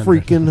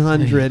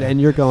 300.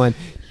 And you're going,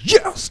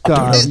 yes,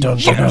 God.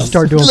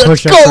 Start doing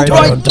push-ups right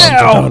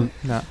now.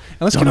 No.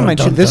 And let's keep in mind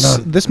too,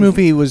 this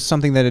movie was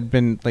something that had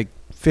been like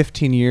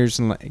 15 years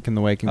in the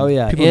making. Oh,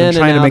 yeah. People In have been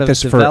trying and to out make of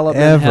this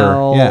development forever.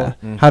 hell. Yeah.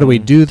 Mhm. How do we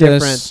do Different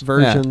this?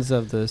 versions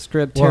of the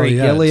script. Well, Terry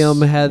yeah, Gilliam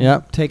it's- had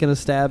Yep. taken a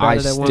stab I at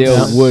it at one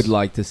still time. would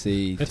like to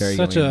see It's Terry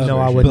such Gilliam's a No,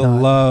 I version. would not.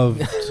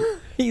 beloved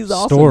He's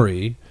awesome.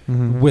 story Yeah.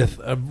 Mhm. with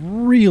a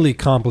really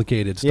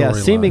complicated story. Yeah,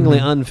 seemingly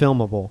Mhm.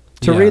 unfilmable.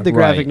 To Yeah, read the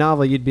graphic right.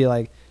 novel, you'd be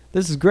like,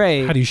 this is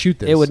great. How do you shoot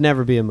this? It would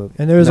never be a movie.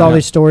 And there's No. all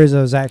these stories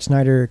of Zack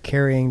Snyder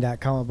carrying that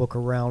comic book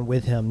around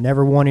with him,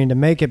 never wanting to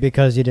make it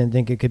because he didn't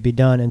think it could be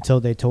done until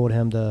they told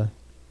him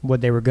what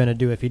they were going to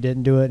do if he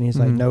didn't do it. And he's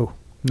like, Mhm. no,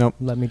 Nope.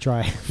 let me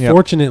try. Yep.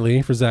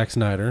 Fortunately for Zack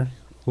Snyder,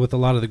 with a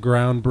lot of the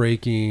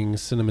groundbreaking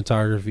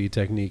cinematography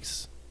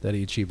techniques that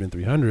he achieved in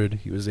 300,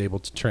 he was able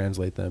to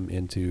translate them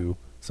into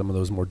some of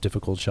those more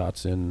difficult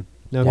shots in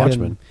No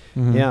Watchmen.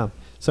 Mhm. Yeah.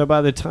 So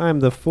by the time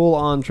the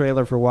full-on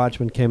trailer for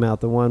Watchmen came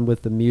out, the one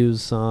with the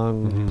Muse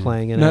song Mhm.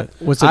 playing in No, it,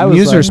 was it I was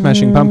Muse or like,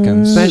 Smashing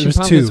Pumpkins? Smashing was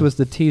Pumpkins two. was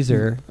the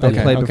teaser that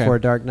Okay, played okay. before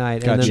Dark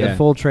Knight, and then Gotcha. the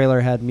full trailer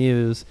had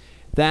Muse.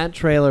 That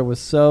trailer was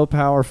so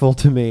powerful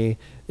to me.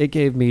 It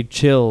gave me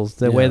chills.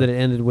 The way Yeah. that it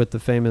ended with the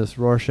famous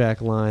Rorschach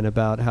line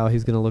about how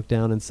he's going to look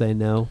down and say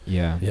no.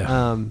 Yeah. Yeah.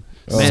 Man.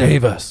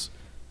 Save us.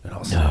 And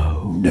I'll say,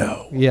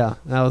 no. Yeah,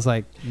 I was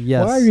like,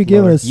 yes. Why are you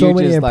giving Lord. us so You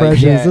many just, like,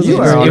 impressions? yeah, This you is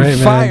are great. great, man.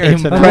 fire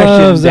Impression tonight. I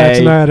love Zack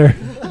day. Snyder.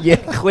 Yeah,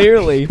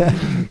 clearly.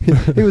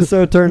 He was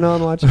so turned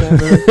on watching that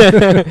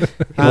movie.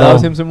 He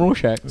loves him some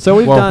Rorschach. So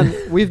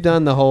we've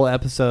done the whole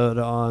episode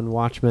on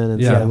Watchmen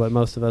and said what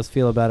most of us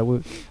feel about it.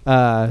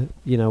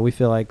 We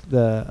feel like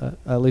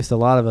at least a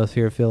lot of us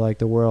here feel like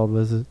the world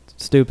was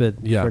stupid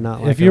for not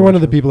liking If you're one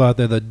of the Watchmen. people out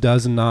there that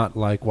does not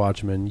like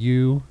Watchmen,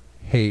 you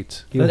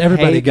hate. You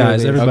Everybody, hate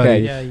guys, movies. everybody.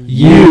 Okay.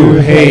 Yeah, You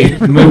hate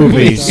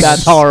movies.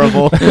 That's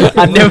horrible.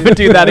 I never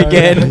do that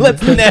again.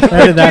 Let's never do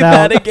Edit that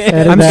that out. again.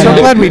 Edit I'm that so out.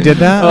 glad we did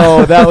that.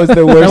 Oh, that was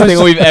the worst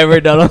thing we've ever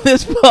done on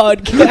this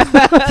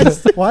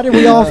podcast. Why did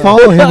we all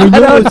follow him? We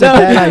knew it was a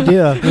bad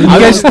idea.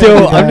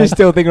 I'm just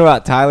still thinking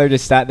about Tyler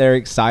just sat there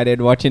excited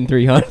watching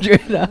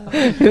 300.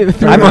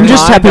 I'm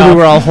just happy we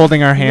were all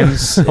holding our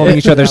hands, holding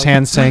each other's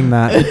hands, saying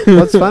that.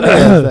 What's funny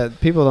is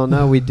that people don't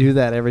know we do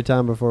that every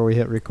time before we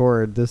hit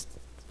record. This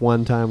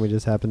one time we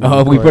just happened to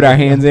Oh, we record. put our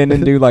hands in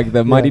and do like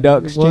the Mighty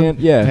Ducks Well, chant.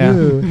 Yeah.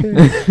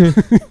 Yeah.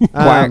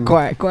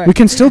 Quack, quack. We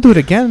can still do it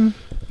again.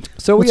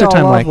 So What's we our all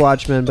time love like?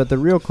 Watchmen, but the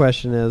real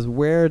question is,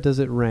 where does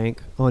it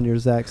rank on your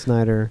Zack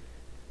Snyder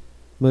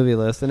movie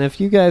list? And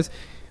if you guys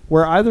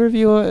were either of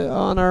you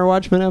on our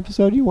Watchmen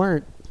episode, you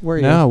weren't, were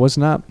you? No, it was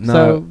not. No,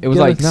 So it was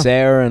give like us-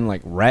 Sarah and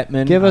like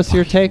Retman. Give us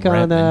your take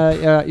on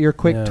Retman. your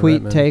quick Yeah, tweet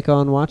Redman. take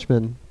on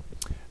Watchmen.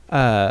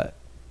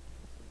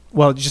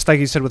 Well, just like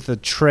you said with the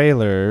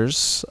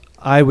trailers,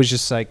 I was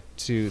just like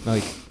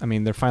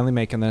they're finally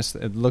making this.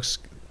 It looks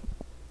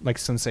like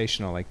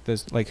sensational. Like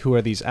this, like who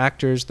are these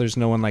actors? There's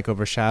no one like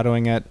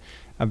overshadowing it.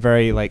 A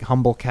very like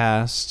humble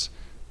cast,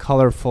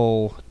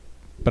 colorful,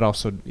 but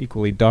also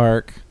equally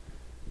dark.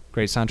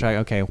 Great soundtrack.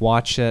 Okay,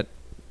 watch it.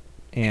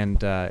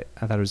 And I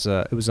thought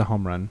it was a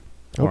home run.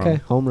 for Okay, 'em.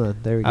 home run.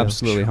 There we go.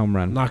 Absolutely home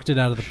run. Knocked it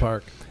out of the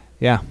park.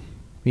 Yeah,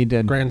 he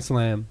did. Grand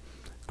slam.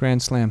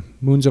 Grand slam.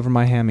 Moon's over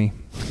my hammy.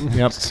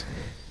 Yep.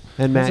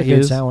 And That's Matt a good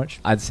Hughes. sandwich.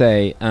 I'd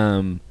say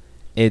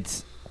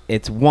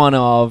it's one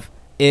of,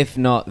 if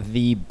not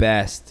the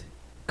best,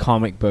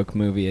 comic book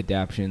movie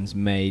adaptations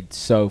made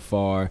so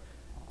far,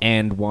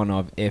 and one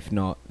of, if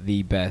not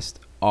the best,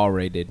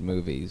 R-rated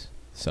movies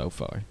so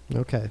far.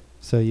 Okay,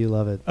 so you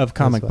love it Of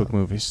comic as well. book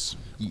movies.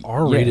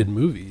 R-rated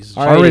movies.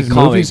 R-rated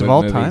comic movies of book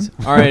all movies.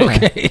 time?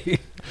 R-rated. Okay.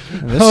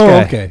 This Oh,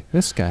 guy. okay.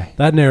 This guy.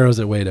 That narrows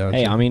it way down.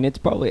 Hey, too. I mean, it's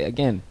probably,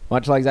 again,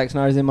 much like Zack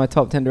Snyder's in my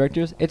top 10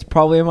 directors, it's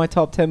probably in my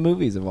top 10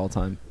 movies of all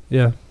time.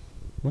 Yeah.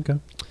 Okay.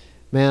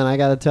 Man, I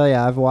gotta tell you,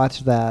 I've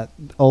watched that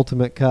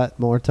Ultimate Cut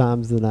more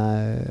times than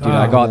I. Dude,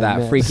 I Oh, got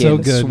that admit. So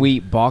freaking good.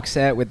 sweet box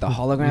set with the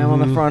hologram on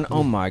the Mhm. front.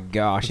 Oh my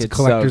gosh, It's a it's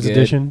collector's so good.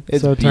 edition.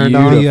 It's So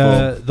beautiful. turned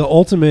on. The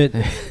ultimate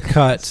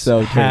cut So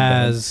turned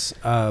has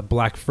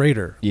Black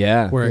Freighter,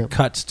 Yeah, where Yep. it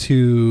cuts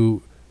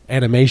to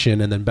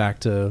animation and then back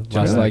to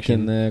just live like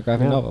action. in the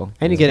graphic Yeah. novel.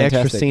 And you It's get extra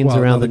fantastic. scenes well,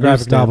 around no, the the graphic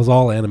newsstand. novel's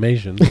all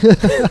animation.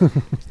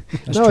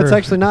 No, it's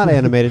actually not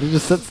animated. It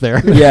just sits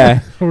there. Yeah,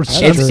 It's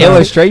it's true.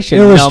 illustration.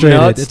 illustrated.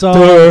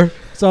 numbnuts.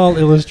 It's all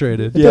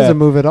illustrated. It Yeah. doesn't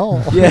move at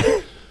all. Yeah,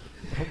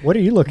 What are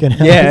you looking at?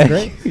 yeah. That's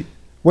great.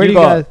 Where do you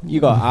you got guys? you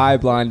got eye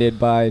blinded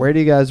by Where do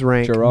you guys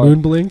rank? Gerard.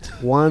 Moon blinked.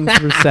 1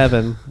 through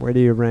 7. Where do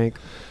you rank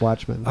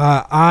Watchmen?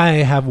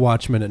 I have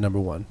Watchmen at number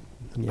 1.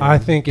 Yeah, I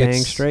think dang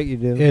it's straight you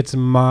do. It's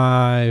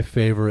my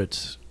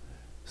favorite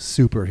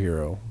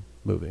superhero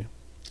movie.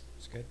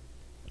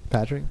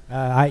 Patrick.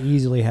 I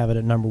easily have it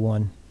at number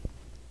 1.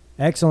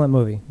 Excellent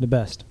movie. The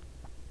best.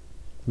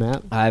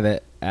 Matt. I have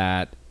it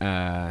at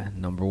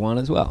number 1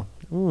 as well.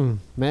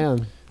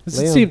 Man. This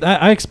Liam. seemed,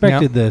 I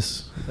expected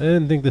this. I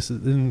didn't think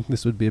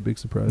this would be a big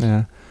surprise.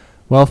 Yeah.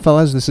 Well,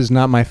 fellas, this is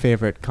not my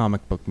favorite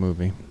comic book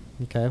movie,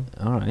 Okay.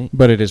 All right.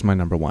 but it is my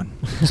number one.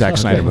 Zack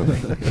Snyder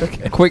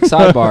movie. Quick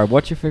sidebar.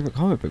 What's your favorite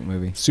comic book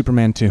movie?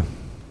 Superman 2.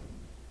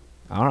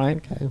 All right.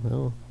 Okay.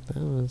 Well, that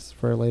was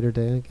for a later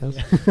day, I guess.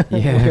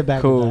 Yeah. We'll get back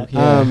to cool. that.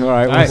 Yeah. Um, all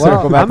right. We'll all right.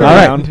 circle Well, back I'm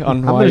around on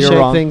I'm why going to you're shake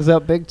wrong. things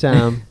up big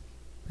time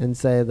and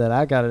say that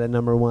I got it at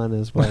number 1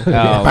 as well.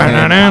 Oh,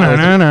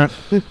 man.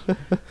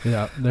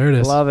 Yeah, there it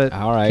is. Love it.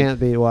 All right. Can't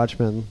beat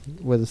Watchmen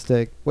with a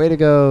stick. Way to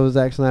go,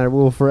 Zack Snyder. We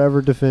will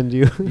forever defend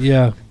you.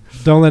 Yeah.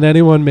 Don't let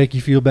anyone make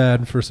you feel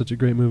bad for such a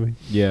great movie.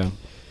 Yeah.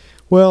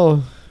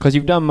 Well, Because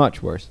you've done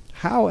much worse.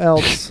 how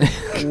else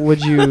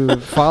would you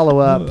follow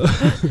up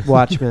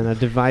Watchmen, a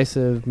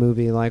divisive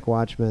movie like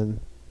Watchmen,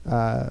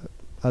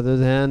 other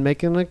than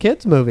making a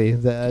kids movie?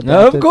 That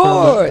adapted from a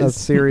course.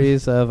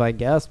 series of, I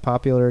guess,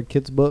 popular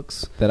kids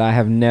books. That I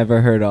have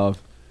never heard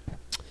of.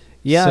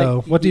 Yeah.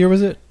 So, what year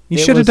was it? You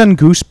It should have was done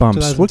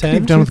Goosebumps. What could you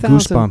have done with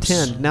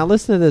 2010. Goosebumps? Now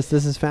listen to this.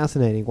 This is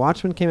fascinating.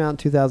 Watchmen came out in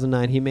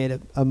 2009. He made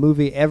a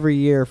movie every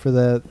year for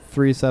the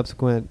three.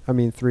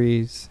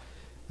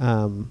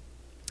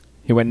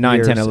 He went 9,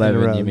 years 10, in a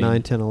 11, row, you mean.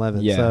 9, 10,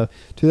 11. Yeah. So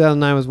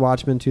 2009 was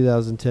Watchmen,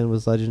 2010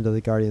 was Legend of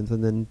the Guardians,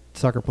 and then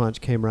Sucker Punch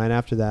came right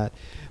after that.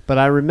 But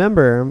I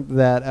remember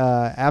that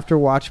after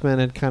Watchmen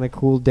had kind of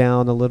cooled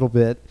down a little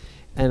bit,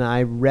 and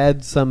I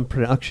read some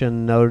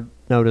production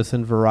notice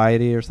in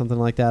Variety or something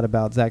like that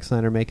about Zack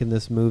Snyder making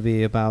this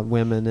movie about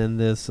women in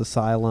this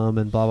asylum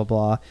and blah, blah,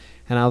 blah.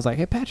 And I was like,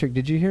 hey, Patrick,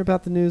 did you hear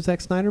about the new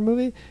Zack Snyder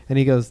movie? And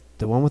he goes,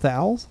 the one with the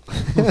owls?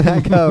 And I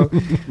go,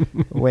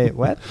 wait,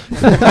 what?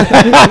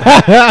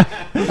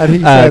 And he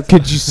says,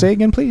 could you say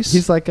again, please?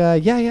 he's like,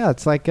 yeah,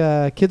 it's like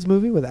a kid's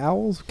movie with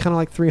owls, kind of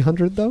like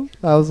 300, though.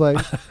 I was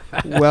like,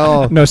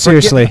 well, No,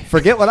 seriously.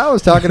 forget what I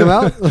was talking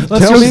about. Let's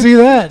tell go me, see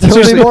that. tell me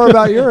Seriously. more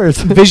about yours.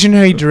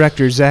 Visionary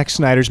director Zack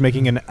Snyder's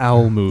making an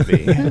owl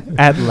movie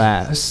at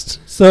last.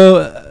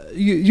 So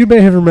you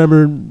may have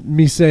remembered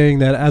me saying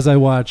that as I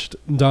watched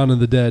Dawn of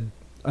the Dead,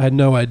 I had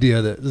no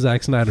idea that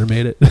Zack Snyder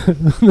made it.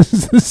 This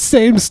is the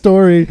same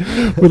story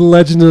with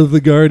Legend of the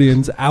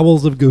Guardians,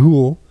 Owls of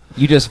Ga'Hoole.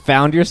 You just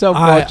found yourself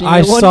watching I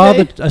it one saw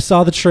day? I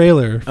saw the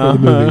trailer for the Uh-huh.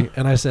 movie,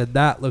 and I said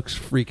that looks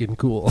freaking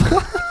cool.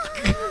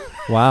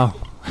 Wow.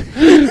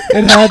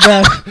 It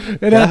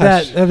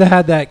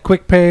had that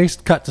quick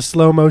paced cut to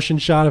slow motion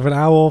shot of an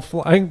owl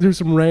flying through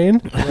some rain.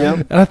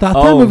 Yep. And I thought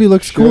that Oh, movie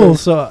looks sure. cool,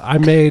 so I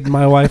made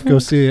my wife go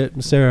see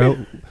it,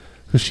 Sarah,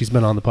 because she's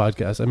been on the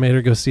podcast. I made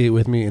her go see it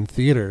with me in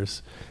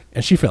theaters,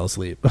 and she fell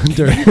asleep.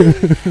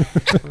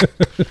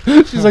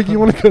 She's like, "You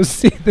want to go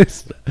see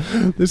this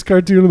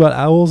cartoon about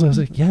owls?" I was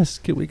like, "Yes,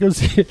 can we go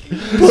see it,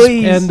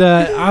 Please. And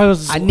I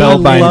loved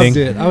Spellbinding.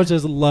 it. I was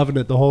just loving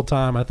it the whole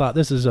time. I thought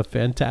this is a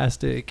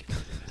fantastic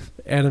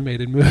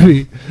animated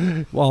movie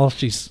while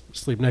she's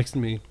asleep next to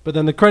me. But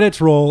then the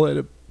credits roll and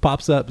it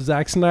pops up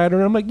Zack Snyder,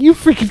 and I'm like, "You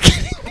freaking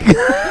kidding me?"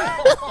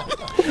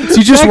 So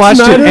you just Zack watched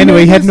Snyder it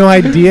anyway. You had movies? no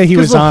idea he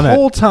was on The it.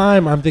 whole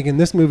time I'm thinking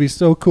this movie's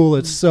so cool.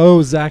 It's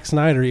so Zack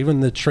Snyder. Even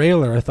the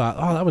trailer, I thought,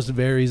 oh, that was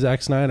very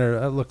Zack Snyder.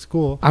 That looks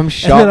cool. I'm And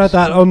then I shocked.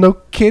 thought, oh, no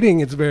kidding,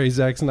 it's very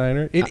Zack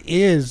Snyder. It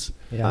is.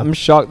 Yeah. I'm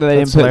shocked that they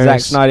That's didn't put Zack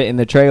hilarious. Snyder in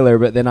the trailer,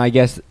 but then I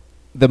guess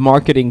the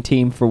marketing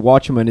team for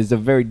Watchmen is a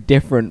very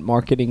different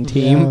marketing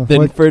team Yeah. than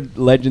What- for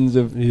Legends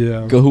of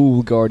Yeah.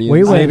 Ga'Hoole Guardians.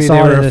 We went Maybe and they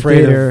saw were it in the afraid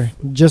of- theater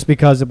just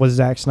because it was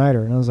Zack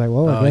Snyder, and I was like,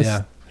 well, I Oh, guess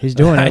yeah. he's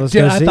doing it. Let's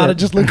go I see thought it. it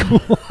just looked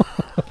cool.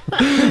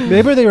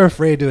 Maybe they were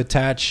afraid to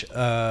attach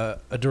a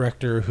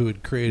director who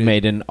had created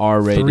Made an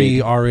R-rated.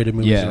 3 R-rated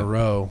movies Yeah. in a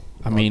row.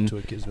 I mean- to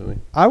a kids movie.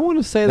 I want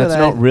to say That's that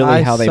not really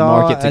I how they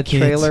saw market to a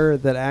kids. trailer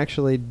that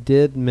actually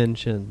did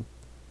mention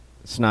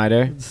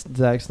Snyder.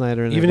 Zack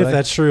Snyder. In Even it, if but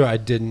that's true, I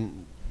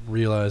didn't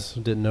realize,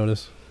 didn't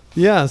notice.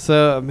 yeah.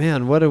 So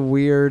man, what a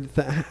weird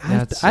thing.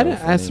 That's so I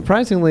funny.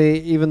 surprisingly,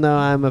 even though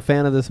I'm a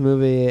fan of this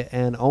movie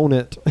and own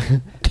it,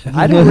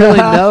 I didn't really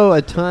know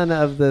a ton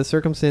of the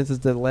circumstances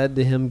that led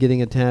to him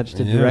getting attached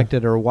to Yeah. direct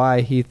it, or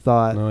why he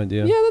thought, No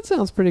idea. yeah, that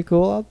sounds pretty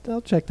cool.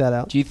 I'll check that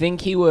out. Do you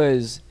think he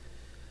was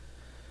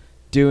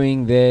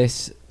doing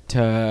this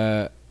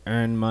to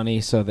earn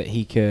money so that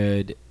he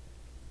could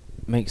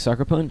make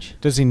Sucker Punch?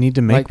 Does he need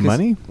to make Like, 'cause-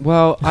 money?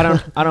 Well, I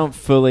don't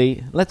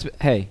fully.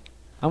 Hey,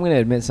 I'm gonna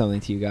admit something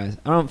to you guys.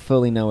 I don't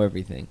fully know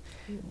everything,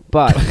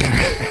 but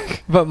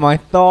but my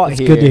thought It's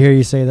here. good to hear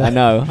you say that.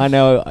 I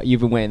know.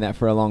 You've been waiting that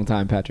for a long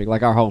time, Patrick.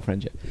 Like our whole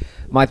friendship.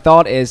 My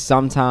thought is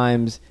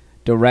sometimes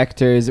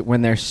directors,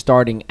 when they're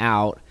starting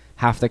out,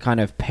 have to kind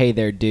of pay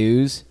their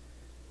dues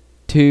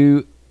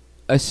to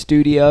a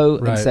studio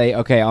Right. and say,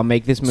 okay, I'll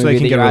make this So they movie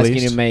can that get you're asking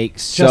released. to make.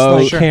 Just So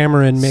like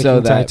Cameron making so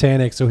that-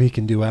 Titanic so he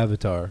can do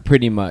Avatar.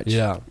 pretty much.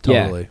 Yeah,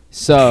 Yeah. totally.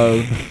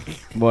 So Gotta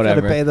pay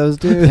whatever. those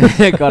dues.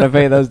 Gotta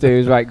pay those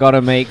dues, right?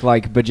 Gotta make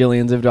like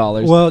bajillions of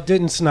dollars. Well,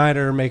 didn't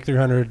Snyder make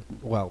 300,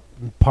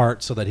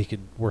 parts so that he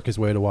could work his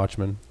way to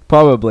Watchmen?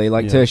 Probably,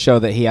 like Yeah. to show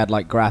that he had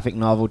like graphic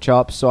novel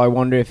chops. So I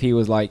wonder if he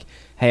was like,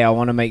 hey, I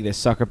want to make this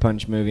Sucker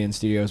Punch movie, and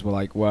studios were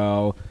like,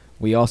 well,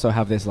 we also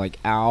have this like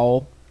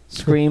owl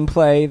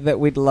screenplay that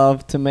we'd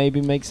love to maybe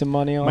make some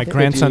money on. My Could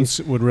grandson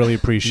you-" would really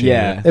appreciate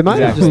Yeah. it. It might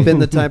have Exactly. just been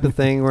the type of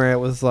thing where it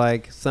was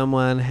like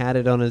someone had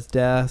it on his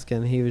desk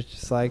and he was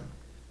just like,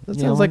 that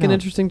Yeah, sounds why like an not?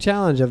 interesting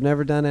challenge. I've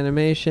never done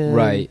animation.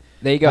 Right.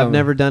 There you go. I've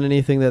never done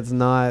anything that's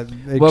not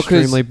 'cause-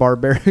 extremely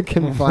barbaric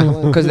and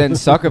violent. Because then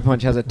Sucker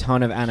Punch has a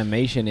ton of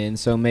animation in,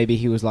 so maybe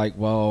he was like,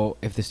 well,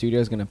 if the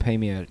studio's going to pay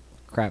me a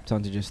crap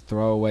ton to just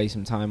throw away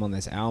some time on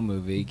this owl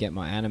movie, get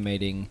my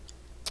animating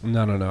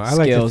No. I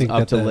like to skills think up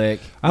that to the- lick.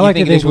 I You like to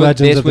think this was,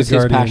 Legends this of the was his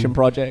Guardian- passion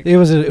project. It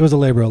was a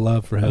labor of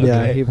love for him.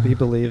 Yeah, Okay. he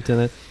believed in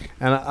it.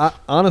 And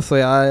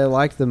honestly, I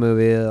liked the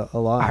movie a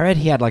lot. I read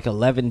he had like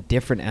 11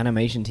 different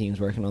animation teams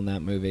working on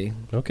that movie.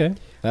 Okay.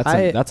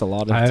 That's a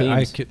lot of I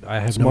teams.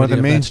 have It's no more idea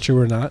than if me. that's true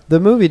or not. The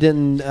movie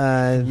didn't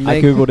I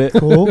make googled it.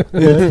 cool.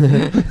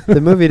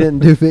 The movie didn't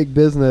do big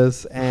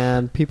business,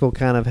 and people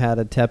kind of had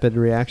a tepid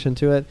reaction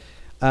to it.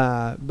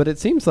 But it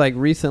seems like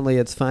recently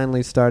it's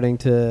finally starting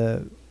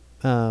to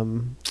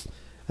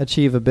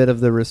achieve a bit of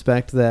the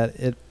respect that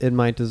it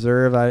might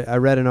deserve. I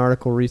read an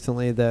article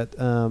recently that it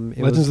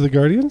Legends was, of the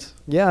Guardians?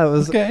 yeah, it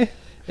was Okay.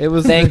 it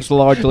was Thanks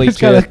largely It's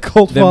got a to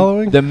cult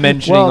following. the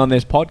mentioning Well, on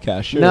this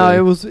podcast. Surely. No,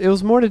 it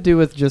was more to do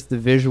with just the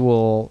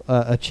visual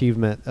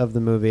achievement of the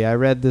movie. I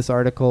read this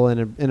article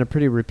in a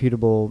pretty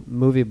reputable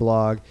movie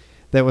blog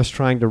that was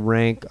trying to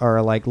rank or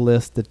like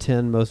list the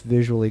 10 most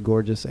visually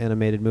gorgeous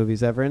animated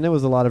movies ever, and there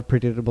was a lot of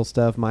predictable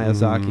stuff,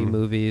 Miyazaki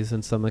movies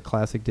and some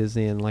classic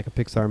Disney and like a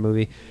Pixar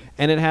movie,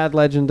 and it had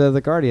Legend of the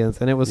Guardians,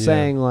 and it was Yeah.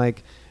 saying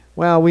like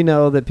well, we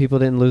know that people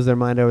didn't lose their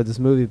mind over this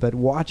movie, but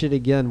watch it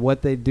again.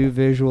 What they do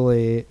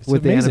visually It's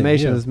with the amazing,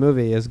 animation yeah. of this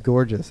movie is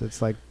gorgeous.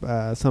 It's like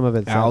some of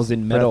it's Owls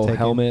in metal breathtaking.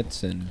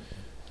 helmets and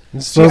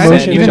Slow I motion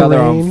setting in each the other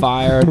rain. on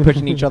fire,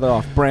 pushing each other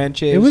off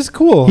branches. It was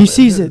cool. He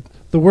sees it.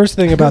 The worst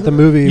thing about the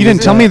movie. You was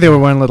didn't tell that me they were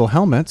wearing little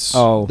helmets.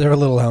 Oh, They were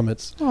little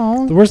helmets.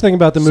 Oh. The worst thing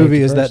about the Safety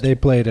movie is that first. they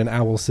played an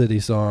Owl City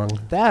song.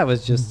 That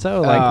was just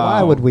so like, Oh,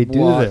 why would we do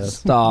what? this?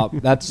 Stop.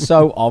 That's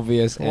so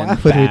obvious Why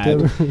and would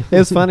bad. we do it?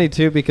 was funny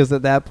too because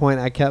at that point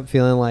I kept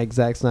feeling like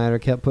Zack Snyder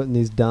kept putting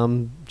these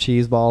dumb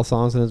cheeseball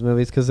songs in his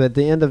movies because at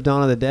the end of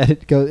Dawn of the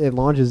Dead it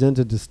launches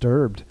into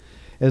Disturbed.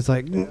 It's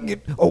like,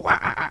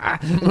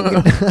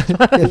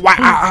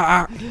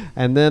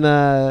 and then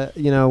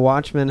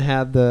Watchmen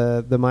had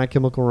the My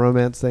Chemical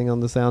Romance thing on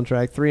the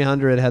soundtrack.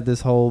 300 had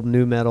this whole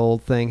new metal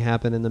thing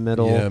happen in the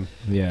middle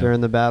Yeah.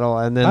 during the battle,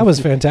 and then That was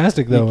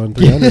fantastic, though, in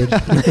 300.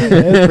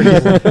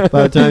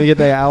 by the time you get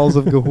the Owls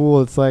of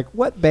Ga'Hoole, it's like,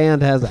 what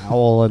band has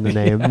owl in the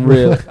name?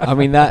 Really? I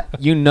mean, they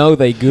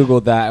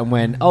Googled that and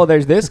went, oh,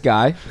 there's this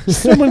guy.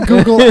 Someone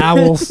Google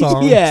Owl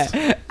songs.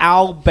 Yeah.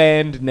 Owl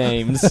band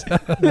names.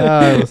 Oh,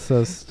 it was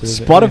so stupid.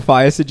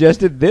 Spotify has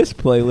suggested this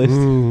playlist.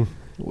 Mm.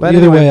 But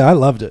Either anyway, way, I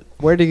loved it.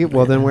 Where do you get?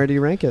 Well, then where do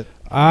you rank it?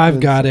 I've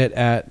got it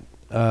at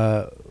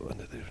number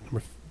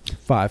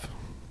 5.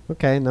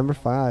 Okay, number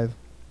 5.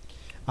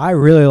 I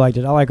really liked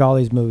it. I like all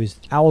these movies.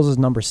 Owls is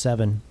number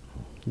 7.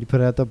 You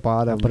put it at the I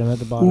bottom. put him at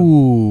the bottom.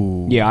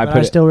 Ooh. Yeah, I But put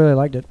I it. still really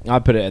liked it. I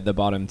put it at the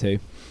bottom too.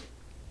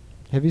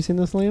 Have you seen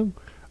this, Liam?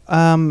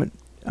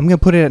 I'm gonna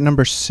put it at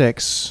number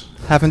 6.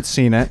 Haven't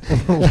seen it,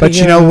 but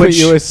you know But which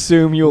you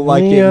assume you'll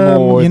like it Yeah,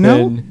 more you know.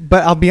 than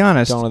But I'll be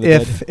honest. Dawn of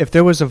the If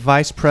there was a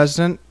vice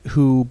president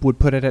who would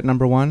put it at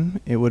number 1,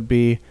 it would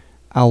be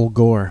Al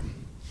Gore.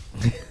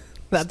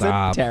 that's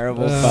Stop. a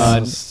terrible Oh,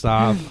 fun.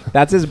 Stop.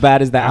 That's as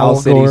bad as the Al Owl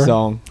City Gore.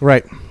 song.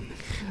 Right.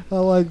 I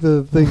like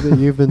the thing that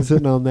you've been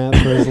sitting on that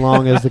for as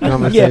long as the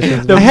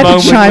conversation's the I been. had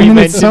moment to chime we in at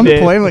mentioned some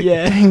it. point. Like,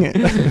 Yeah. dang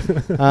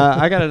it.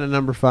 I got it at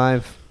number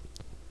 5.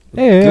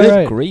 Hey, Good all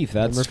right. grief,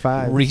 that's Number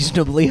 5.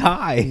 reasonably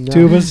high. No.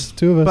 Two of us.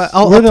 But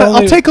I'll We're the I'll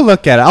only- take a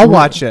look at it. I'll we're-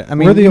 watch it. I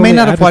mean, we're the you may only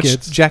not have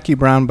advocates. watched Jackie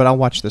Brown, but I'll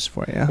watch this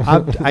for you.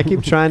 I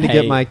keep trying to Hey.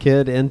 get my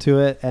kid into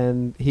it,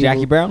 and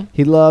Jackie Brown?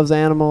 He loves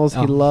animals.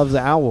 Oh. He loves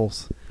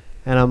owls.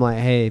 And I'm like,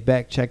 hey,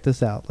 Beck, check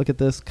this out. Look at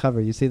this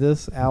cover. You see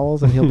this?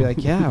 Owls? And he'll be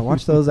like, yeah,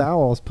 watch those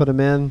owls. Put them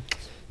in.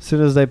 As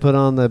soon as they put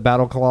on the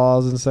battle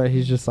claws and stuff,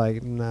 he's just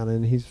like, nah.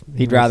 And he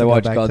He'd wants rather to go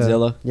watch back to-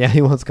 Godzilla. yeah,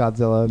 he wants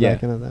Godzilla Yeah.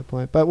 back in at that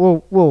point. But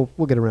we'll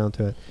get around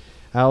to it.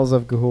 Owls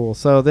of Ga'Hoole.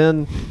 So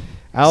then,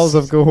 Owls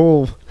of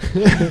Ga'Hoole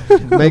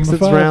makes its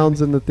 5.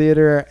 rounds in the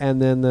theater,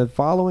 and then the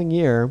following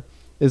year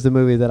is the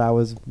movie that I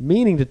was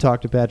meaning to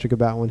talk to Patrick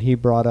about when he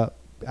brought up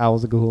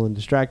Owls of Ga'Hoole and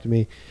distracted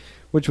me,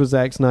 which was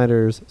Zack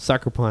Snyder's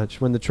Sucker Punch.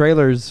 When the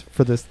trailers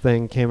for this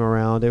thing came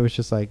around, it was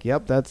just like,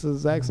 yep, that's a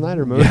Zack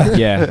Snyder movie.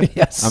 Yeah.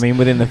 Yes. I mean,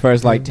 within the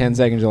first 10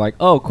 seconds, you're like,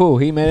 oh, cool,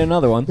 he made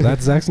another one.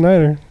 That's Zack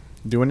Snyder.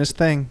 Doing his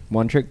thing.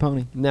 One trick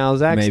pony. Now,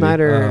 Zack Maybe.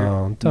 Snyder...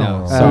 Oh, don't.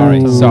 No,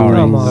 sorry, Oh, sorry,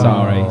 come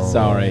on.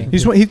 sorry.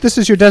 This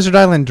is your Desert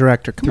Island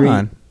director. Come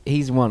on.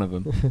 He's one of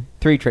them.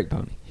 3 trick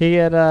pony. He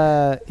had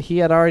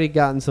already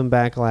gotten some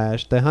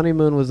backlash. The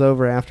honeymoon was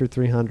over after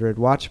 300.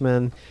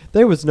 Watchmen,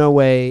 there was no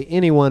way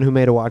anyone who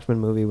made a Watchmen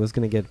movie was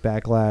going to get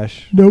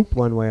backlash. Nope.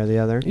 One way or the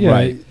other. Yeah,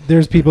 Right.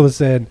 there's people that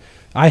said,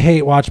 I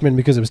hate Watchmen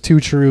because it was too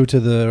true to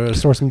the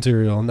source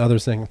material, and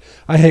others saying,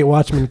 I hate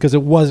Watchmen because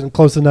it wasn't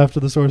close enough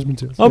to the source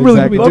material. So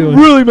Exactly. what are we doing?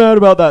 really mad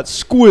about that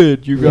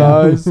squid, you Yeah.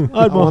 guys. I had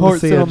I my wanna heart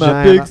see set a on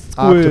that big giant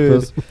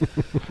squid.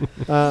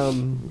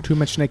 octopus. Too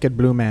much naked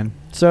blue man.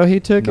 So he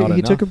took Not a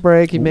enough.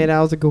 break. He made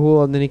Owls of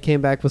Ga'Hoole, and then he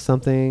came back with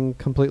something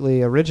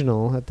completely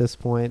original at this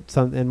point.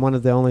 And one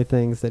of the only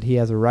things that he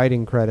has a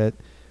writing credit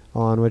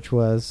on, which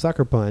was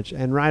Sucker Punch.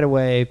 And right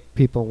away,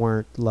 people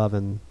weren't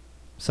loving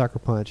Sucker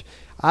Punch.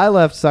 I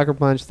left Sucker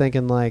Punch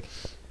thinking like,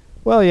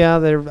 well, yeah,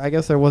 I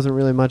guess there wasn't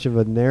really much of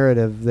a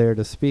narrative there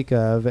to speak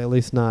of, at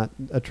least not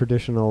a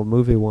traditional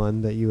movie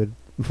one that you would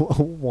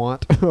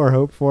want or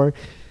hope for.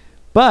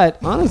 But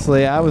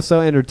honestly, I was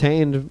so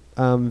entertained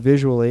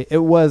visually. It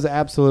was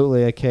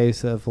absolutely a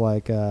case of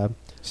like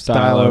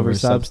style over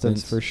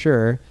substance for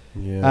sure.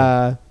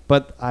 Yeah.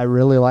 But I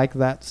really like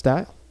that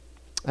style.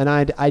 And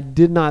I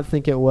did not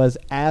think it was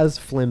as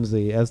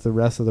flimsy as the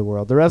rest of the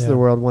world. The rest of the Yeah.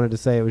 world wanted to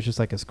say it was just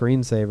like a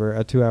screensaver,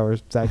 a 2-hour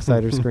Zack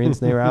Snyder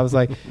screensaver. I was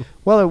like,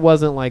 well, it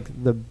wasn't like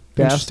the best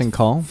Interesting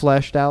call.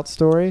 fleshed out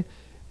story,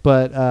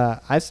 but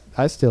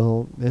I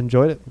still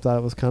enjoyed it. Thought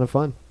it was kind of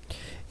fun.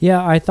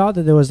 Yeah, I thought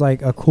that there was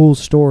like a cool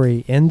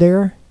story in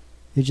there.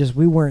 It's just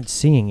we weren't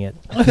seeing it.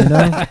 You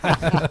know?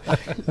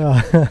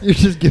 You're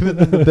just giving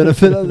them the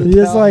benefit of the It's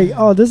doubt. like,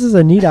 oh, this is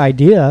a neat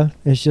idea.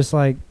 It's just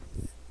like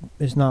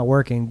it's not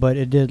working, but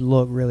it did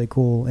look really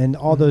cool. And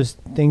all those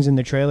things in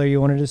the trailer you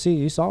wanted to see,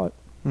 you saw it.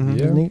 Mhm.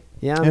 It was neat.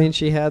 Yeah, I mean,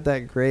 she had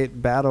that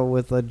great battle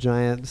with a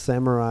giant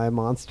samurai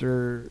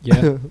monster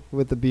Yeah.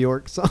 with the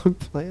Bjork song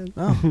playing.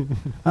 Oh,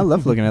 I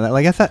love looking at that.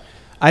 Like I thought,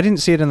 I didn't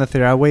see it in the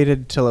theater. I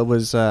waited till it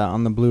was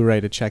on the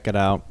Blu-ray to check it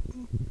out.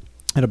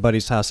 at a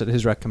buddy's house at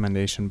his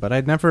recommendation, but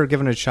I'd never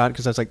given it a shot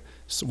because I was like,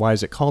 why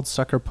is it called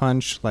Sucker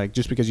Punch? Like,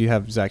 just because you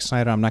have Zack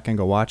Snyder, I'm not going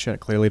to go watch it. I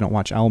clearly don't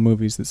watch owl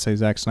movies that say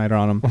Zack Snyder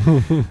on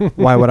them.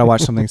 Why would I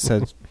watch something that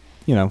says,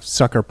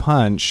 Sucker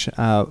Punch?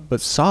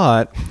 But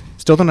saw it.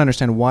 Still don't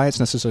understand why it's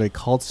necessarily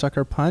called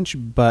Sucker Punch,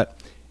 but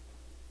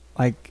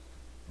like,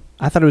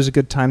 I thought it was a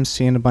good time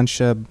seeing a bunch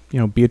of,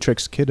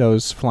 Beatrix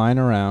kiddos flying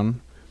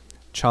around,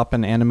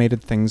 chopping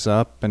animated things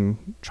up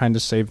and trying to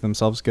save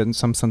themselves, getting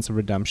some sense of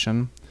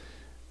redemption.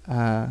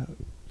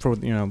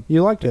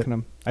 You liked it.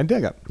 I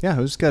dig it. Yeah,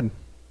 it was good.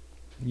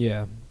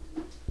 Yeah.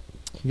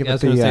 I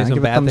was going to say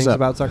some bad things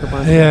about Sucker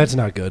Punch. Yeah, it's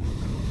not good.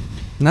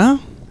 No?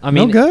 I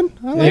mean, no good?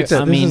 I liked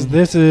it. I mean,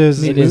 this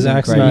is it isn't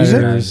Zack great.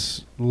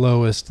 Snyder's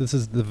lowest. This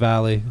is the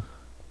valley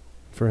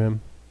for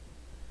him.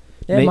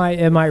 It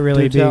might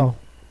really Do be. tell.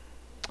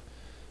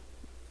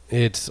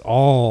 It's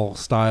all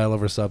style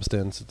over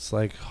substance. It's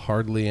like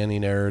hardly any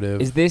narrative.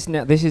 Is this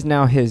now? This is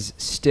now his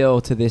still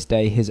to this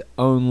day his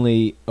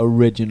only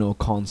original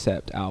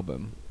concept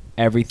album.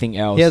 Everything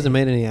else. He hasn't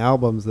made any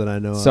albums that I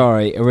know of.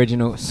 Sorry,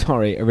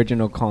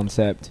 original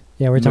concept.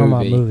 Yeah, we're talking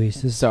about movie.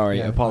 movies. Sorry,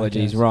 yeah,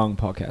 apologies, podcast. wrong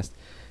podcast.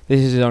 This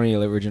is his only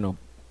original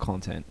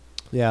content.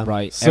 Yeah.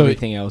 Right. So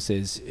Everything else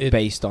is it-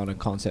 based on a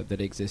concept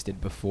that existed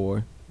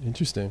before.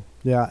 Interesting.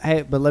 Yeah.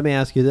 Hey, but let me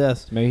ask you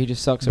this. Maybe he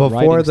just sucks at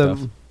Before writing the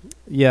stuff.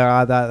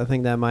 Yeah, I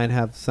think that might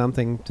have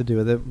something to do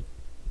with it.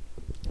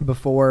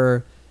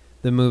 Before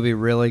the movie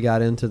really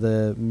got into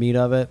the meat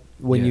of it,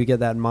 when Yeah. you get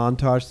that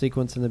montage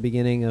sequence in the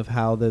beginning of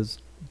how those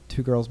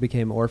two girls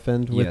became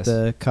orphaned with Yes.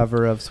 the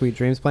cover of Sweet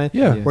Dreams playing,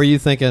 Yeah. Yeah. were you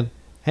thinking,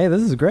 hey,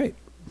 this is great?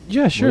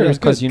 Yeah, sure. It's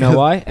Because good. you know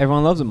why?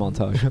 Everyone loves a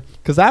montage.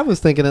 Because I was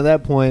thinking at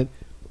that point,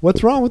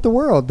 what's wrong with the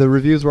world? The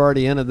reviews were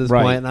already in at this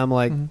Right. point, and I'm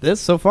like,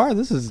 this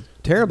is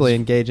terribly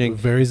engaging.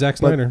 Very Zack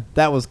But Snyder.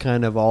 that was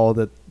kind of all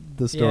that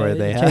the story Yeah,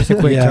 they it had. takes a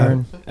quick Yeah.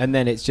 turn. And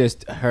then it's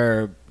just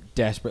her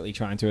desperately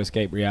trying to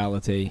escape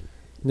reality.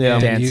 Yeah.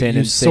 And dancing you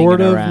and sort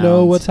singing of know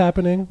around. what's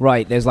happening.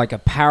 Right, there's like a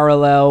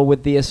parallel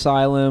with the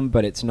asylum,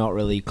 but it's not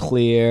really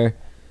clear.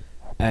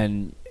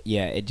 And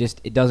yeah, it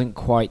doesn't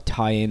quite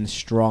tie in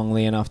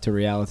strongly enough to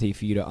reality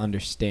for you to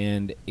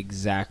understand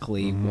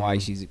exactly why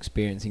she's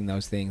experiencing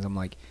those things. I'm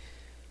like,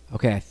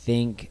 okay, I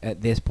think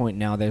at this point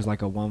now there's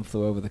like a One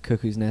Flew Over the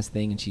Cuckoo's Nest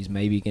thing, and she's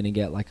maybe gonna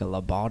get like a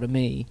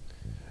lobotomy.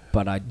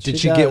 But Did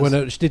She she get does.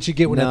 one? Did she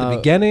get one at No. the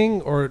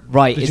beginning, or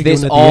right, did is she get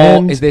this one at all? the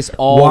end? Is this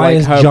all Why like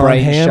is her John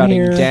brain Hamm shutting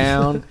here?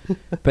 down?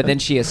 But then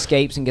she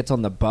escapes and gets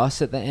on the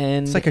bus at the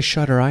end. It's like a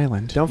Shutter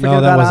Island. Don't No,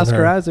 forget that about wasn't Oscar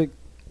her. Isaac.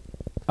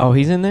 oh,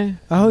 he's in there.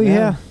 Oh,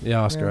 yeah.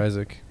 Yeah, Oscar Yeah.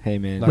 Isaac. Hey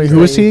man, Wait,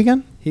 who is he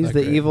again? He's Not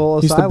the great.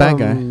 evil He's the asylum bad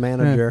guy.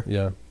 manager.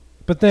 Yeah,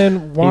 but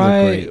then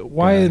great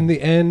why guy. in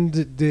the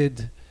end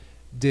did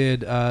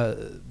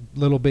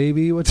little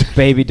baby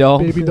baby doll.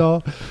 baby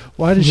doll?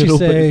 Why did she Little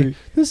say baby.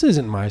 this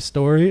isn't my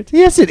story?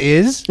 Yes, it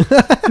is.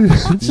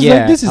 She's Yeah,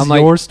 like, this is I'm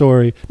like, your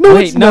story. No,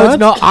 Wait, it's no,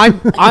 not.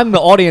 it's not. I'm the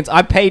audience.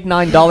 I paid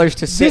 $9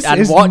 to sit This and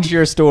is watch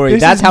your story.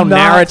 this That's is how not-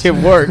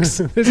 narrative works.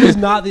 This is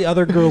not the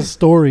other girl's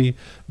story,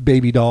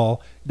 baby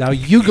doll. Now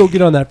you go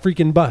get on that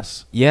freaking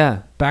bus. Yeah.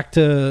 Back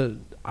to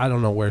I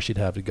don't know where she'd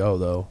have to go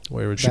though.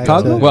 Where would she go?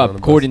 Chicago? Get on Well, a bus?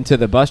 according to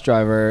the bus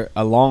driver,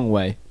 a long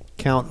way.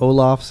 Count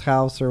Olaf's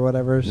house or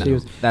whatever. She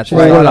was. That's She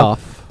right. was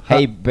off.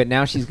 Hey, but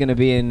now she's going to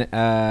be in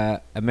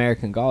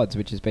American Gods,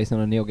 which is based on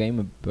a Neil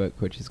Gaiman book,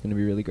 which is going to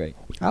be really great.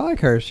 I like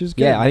her. She's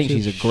good. Yeah, I think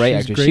she's a great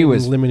actress. great She in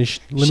was Lemony she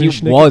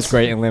Snicket. was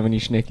great in Lemony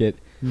Snicket.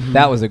 Mhm.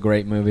 That was a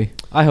great movie.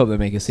 I hope they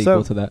make a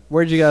sequel to that.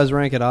 Where'd you guys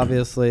rank it?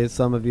 Obviously,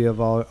 some of you have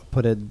all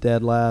put it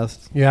dead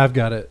last. Yeah, I've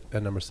got it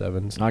at number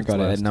 7. I got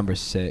it at last. number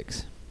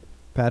 6.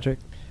 Patrick,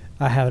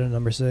 I have it at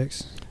number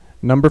 6.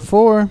 Number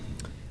 4.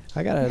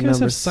 I got it You at guys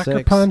number have Sucker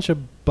 6. Punch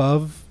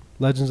above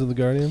Legends of the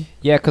Guardian.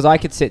 Yeah, because I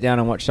could sit down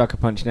and watch Sucker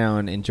Punch now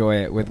and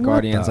enjoy it. With What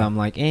Guardians, the- I'm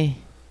like, eh.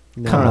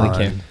 No. Can't really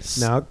care.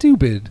 No.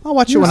 Stupid. I'll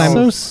watch it You're when I'm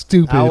so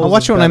stupid. Owls I'll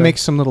watch it when I better. make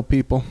some little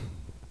people.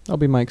 That'll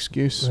be my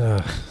excuse.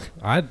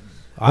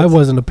 I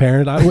wasn't a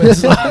parent. I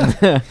was.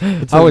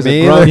 I was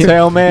me a grown either.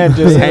 tail man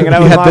just hanging out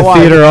You with had my the wife.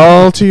 theater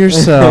all to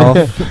yourself.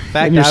 In fact,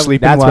 and your I-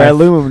 sleeping That's where I wife.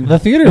 loomed. The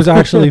theater is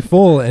actually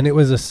full, and it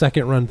was a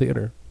second-run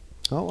theater.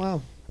 Oh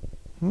wow.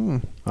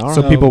 All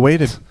So right. people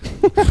waited.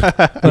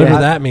 Whatever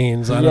that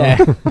means. I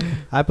don't know.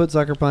 I put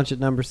Sucker Punch at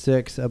number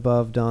 6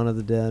 above Dawn of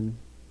the Dead.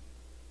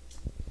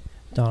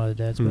 Dawn of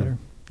the Dead's Hmm. better.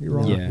 You're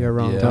wrong. Yeah. You're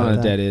wrong. Yeah. about Dawn of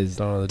the that. Dead is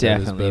Dawn of the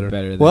Dead is definitely better.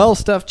 better than Well,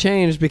 stuff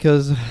changed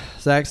because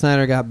Zack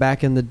Snyder got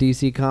back in the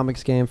DC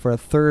Comics game for a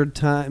third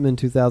time in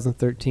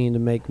 2013 to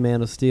make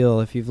Man of Steel.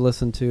 If you've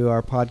listened to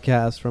our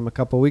podcast from a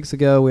couple weeks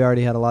ago, we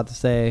already had a lot to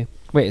say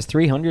Wait, is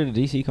 300 a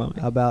DC comic?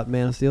 about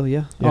Man of Steel.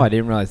 Yeah. Oh, I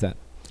didn't realize that.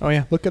 Oh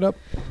yeah, look it up.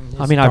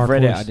 I mean, I've Dark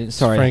read it. Horse. I didn't.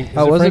 Sorry. Frank,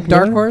 Oh, is was it Frank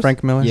Dark Miller? Horse?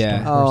 Frank Miller.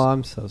 Yeah. Oh,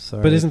 I'm so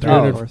sorry. But isn't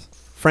Dark 300 Horse.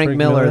 Frank Frank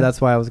Miller, Miller?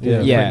 that's why I was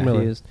getting Yeah, Frank Miller.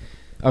 confused.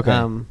 Okay.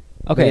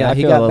 But Okay. yeah, I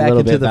he feel got a back little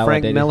into bit the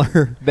Frank validated.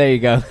 Miller. There you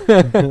go.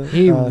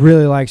 He Uh,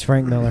 really likes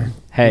Frank Miller.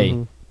 Hey,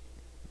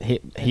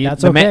 Mhm.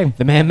 That's the man, okay.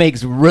 the man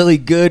makes really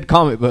good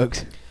comic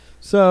books.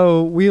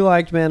 So we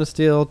liked Man of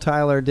Steel.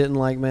 Tyler didn't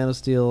like Man of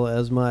Steel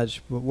as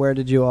much. But where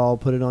did you all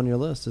put it on your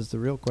list? Is the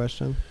real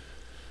question.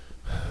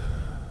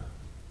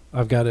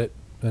 I've got it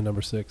at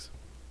number 6.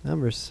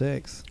 Number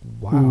 6.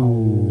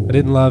 Wow. I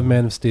didn't love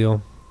Man of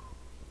Steel.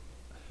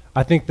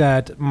 I think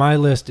that my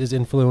list is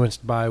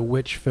influenced by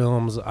which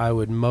films I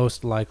would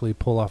most likely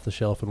pull off the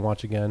shelf and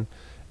watch again.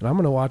 And I'm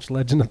going to watch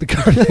Legend of the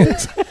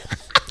Guardians.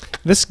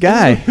 This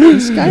guy.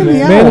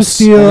 Man of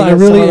Steel, I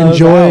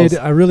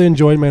really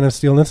enjoyed Man of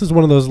Steel. And this is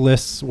one of those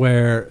lists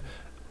where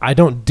I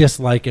don't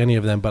dislike any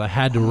of them, but I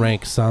had to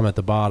rank some at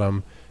the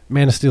bottom.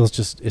 Man of Steel is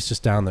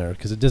just down there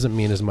because it doesn't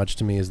mean as much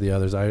to me as the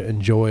others. I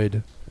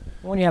enjoyed.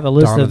 When you have a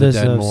list Dawn of of the this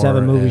Dead of more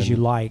 7 movies you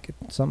and- like,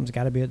 something's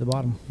got to be at the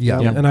bottom. Yeah,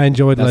 Yeah. and I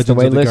enjoyed That's the Legends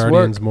way of the lists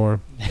Guardians work.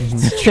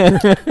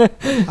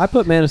 more. I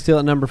put Man of Steel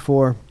at number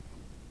 4.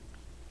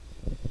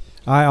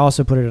 I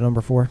also put it at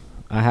number 4.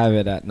 I have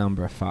it at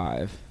number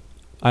 5.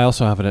 I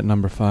also have it at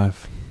number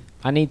 5.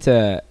 I need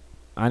to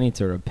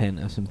repent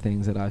of some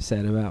things that I've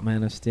said about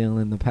Man of Steel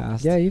in the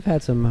past. Yeah, you've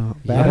had some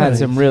I've bad had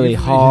some really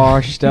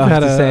harsh stuff had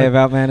to say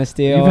about Man of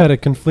Steel. You've had a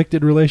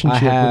conflicted I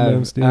relationship with Man of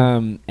have,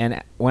 Steel.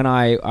 and when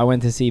I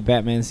went to see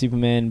Batman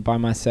Superman by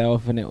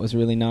myself, and it was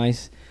really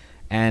nice.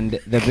 And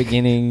the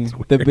beginning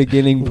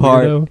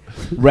part Weirdo.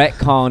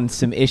 retconned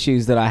some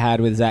issues that I had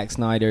with Zack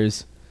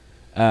Snyder's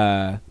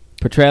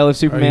portrayal of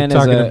Superman as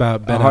talking a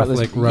about Ben heartless,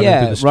 Affleck running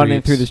through the running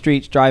streets? through the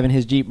streets, driving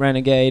his Jeep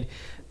Renegade,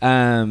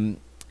 and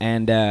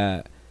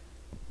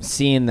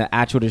seeing the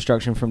actual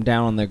destruction from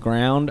down on the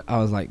ground. I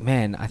was like,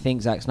 man, I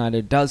think Zack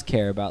Snyder does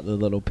care about the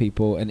little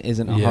people and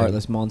isn't a Yeah.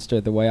 heartless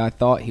monster the way I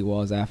thought he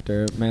was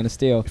after Man of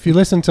Steel. If you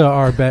listen to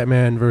our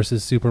Batman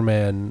versus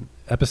Superman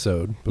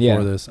episode before Yeah.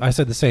 this, I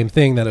said the same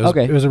thing, that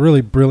Okay. it was a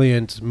really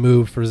brilliant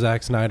move for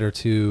Zack Snyder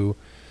to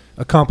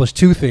accomplish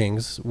two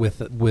things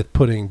with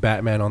putting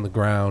Batman on the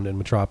ground in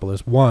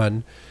Metropolis.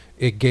 One,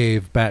 it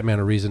gave Batman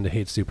a reason to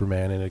hate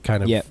Superman, and it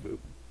kind of Yep.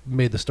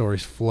 made the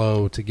stories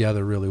flow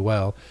together really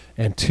well.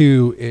 And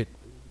two, it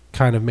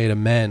kind of made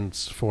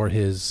amends for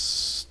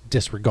his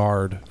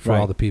disregard for Right.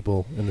 all the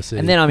people in the city.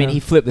 And then, I mean, he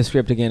flipped the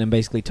script again and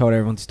basically told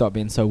everyone to stop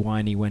being so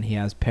whiny when he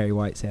has Perry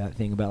White say that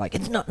thing about, like,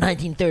 it's not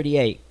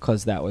 1938,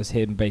 because that was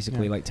him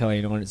basically, like,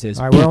 telling audiences.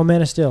 All right, we're on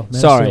Man of Steel. Man of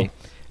Sorry.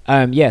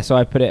 Steel. Yeah, so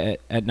I put it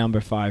at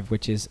number 5,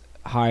 which is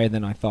higher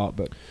than I thought,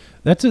 but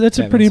That's Batman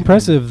pretty Superman.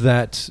 impressive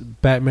that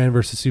Batman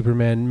versus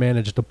Superman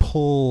managed to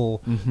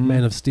pull Mhm.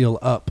 Man of Steel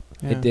up.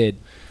 It did.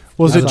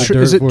 Was That's it like true?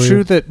 dirt Is it for you.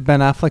 true that Ben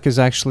Affleck is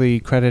actually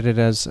credited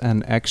as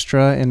an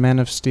extra in Man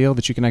of Steel?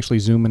 That you can actually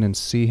zoom in and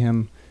see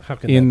him How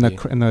can in that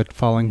the be? in the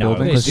falling No,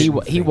 building? They 'Cause he didn't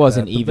wa- he think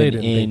wasn't that, but even they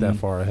didn't think in that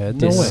far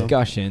ahead. No way.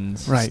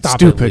 discussions. right, Stop it,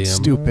 stupid, Liam.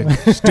 stupid.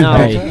 No,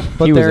 Hey,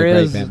 but he was a there great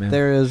is Batman.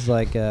 there is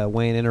like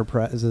Wayne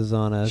Enterprises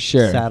on a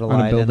Sure.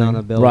 satellite On a and on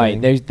a building.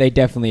 Right, they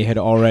definitely had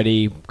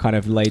already kind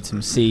of laid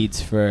some seeds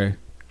for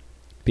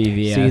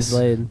BVS, Seeds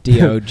laid.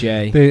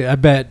 DOJ.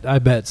 I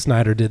bet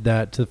Snyder did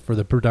that for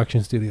the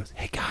production studios.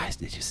 Hey guys,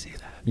 did you see that?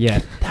 Yeah,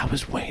 That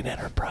was Wayne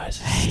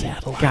Enterprises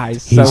satellite.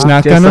 guys, He's so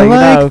not just gonna so you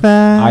like know,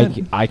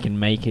 that. I can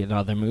make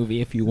another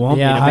movie if you want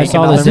me Yeah, to I make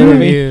saw another this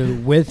movie.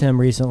 interview with him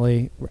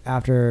recently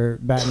after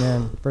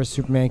Batman vs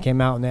Superman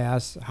came out, and they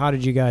asked, "How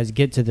did you guys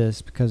get to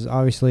this?" Because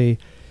obviously,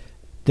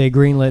 they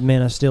greenlit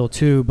Man of Steel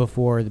 2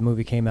 before the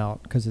movie came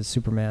out because it's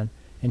Superman.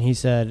 And he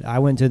said, "I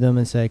went to them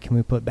and said, can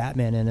we put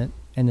Batman in it?"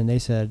 And then they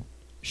said,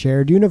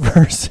 "Shared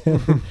universe."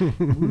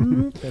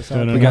 That's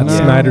how it We came got out.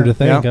 Snyder to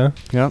thank, huh?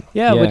 Yep.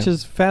 Yeah, Yeah. which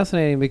is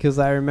fascinating because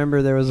I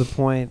remember there was a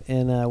point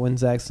in when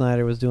Zack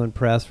Snyder was doing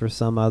press for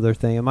some other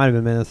thing. It might have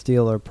been Man of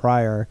Steel or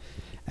prior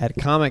at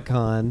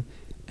Comic-Con,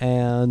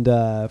 and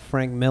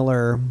Frank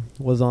Miller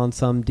was on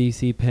some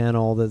DC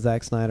panel that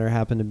Zack Snyder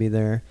happened to be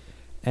there.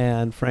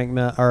 And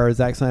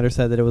Zack Snyder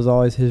said that it was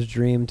always his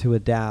dream to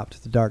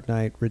adapt The Dark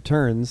Knight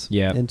Returns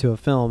Yeah. into a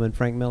film. And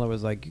Frank Miller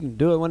was like, "You can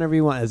do it whenever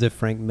you want," as if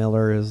Frank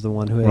Miller is the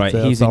one who has Right,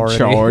 the he's in authority.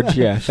 charge.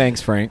 Yeah, thanks,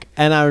 Frank.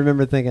 And I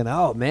remember thinking,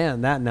 "Oh man,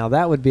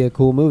 that would be a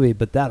cool movie,"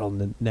 but that'll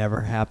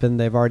never happen.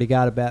 They've already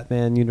got a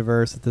Batman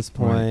universe at this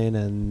point,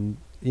 and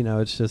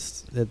it's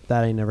just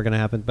that ain't never gonna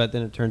happen. But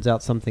then it turns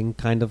out something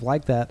kind of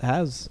like that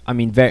has. I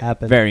mean,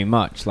 Happened. very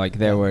much. Like,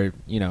 there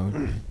Yeah.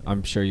 were,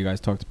 I'm sure you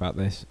guys talked about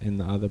this in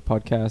the other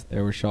podcast.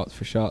 There were shots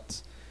for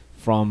shots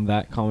from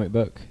that comic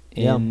book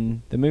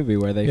in the movie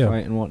where they Yeah.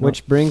 fight and whatnot.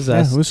 Which brings Yeah,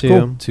 us it was to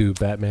cool. To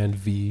Batman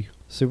v.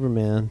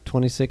 Superman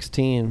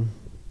 2016,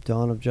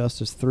 Dawn of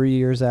Justice, 3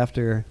 years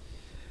after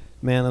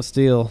Man of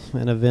Steel,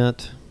 an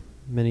event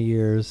many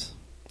years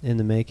in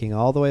the making,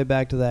 all the way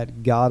back to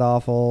that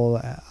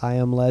god-awful I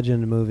Am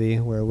Legend movie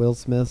where Will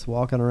Smith's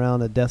walking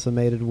around a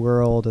decimated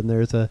world and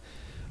there's a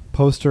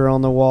poster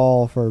on the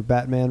wall for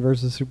Batman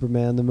versus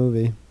Superman, the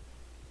movie.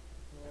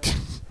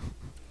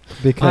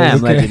 Because I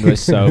Am Legend was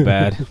so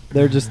bad.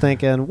 they're just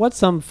thinking, what's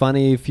some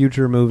funny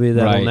future movie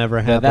that'll Right. never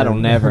That- happen? That'll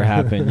never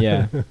happen,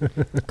 yeah.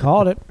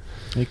 Called it.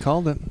 He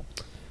called it.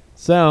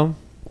 So,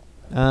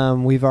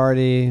 we've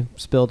already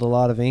spilled a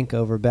lot of ink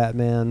over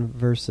Batman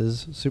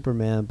versus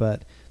Superman,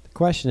 but the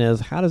question is,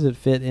 how does it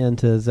fit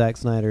into Zack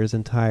Snyder's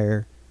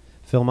entire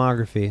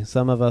filmography?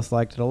 Some of us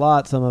liked it a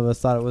lot. Some of us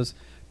thought it was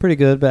pretty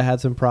good, but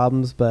had some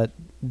problems. But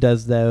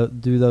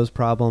do those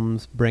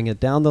problems bring it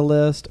down the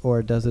list,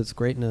 or does its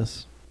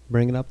greatness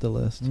bringing up the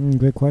list.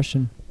 Good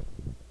question.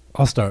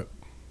 I'll start.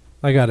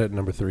 I got it at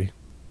number 3.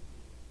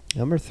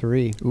 Number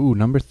 3. Ooh,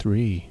 number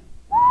 3.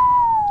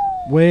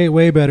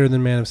 Way better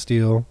than Man of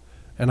Steel,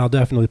 and I'll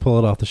definitely pull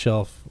it off the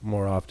shelf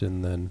more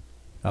often than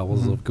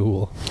Owls of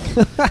Ghoul.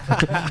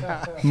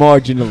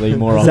 Marginally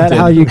more Is often. that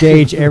how you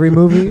gauge every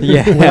movie?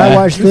 Yeah. When I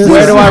watch this,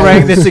 Where do I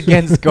rank this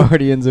against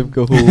Guardians of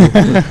Ghoul?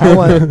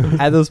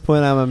 At this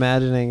point, I'm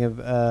imagining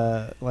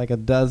like a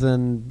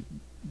dozen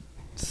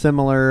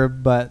similar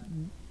but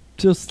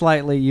just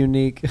slightly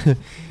unique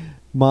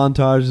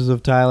montages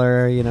of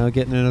Tyler,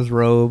 getting in his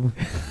robe,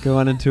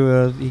 going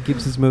into he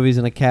keeps his movies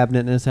in a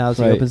cabinet in his house.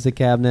 He Right. opens the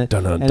cabinet,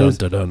 and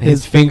Dun-dun-dun-dun-dun.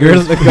 his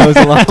fingers goes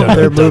along.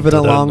 They're Dun-dun-dun-dun-dun. moving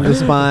along the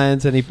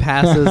spines, and he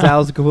passes.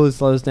 Owls Cool, he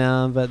slows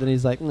down, but then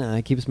he's like, "Nah,"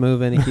 he keeps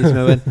moving. He keeps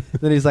moving.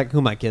 Then he's like, "Who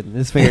am I kidding?"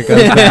 His finger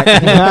goes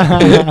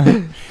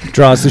back.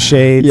 Draws the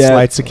shades, Yeah.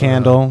 lights a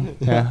candle.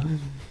 Yeah.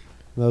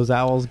 Those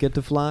owls get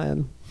to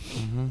flying.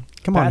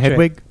 Come on, Patrick.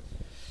 Hedwig.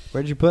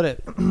 Where'd you put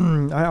it?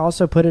 I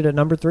also put it at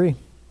number 3.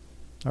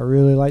 I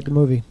really like the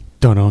movie.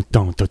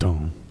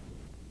 Dun-dun-dun-dun-dun.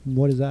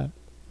 What is that?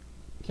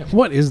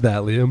 What is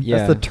that, Liam? Yeah.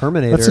 That's the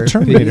Terminator. That's the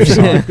Terminator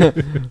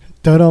song.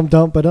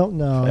 Dum-dum-dump-a-dump.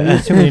 No,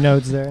 there's too many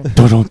notes there.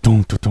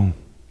 Dun-dun-dun-dun-dun.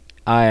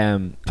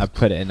 I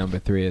put it at number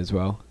 3 as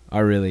well. I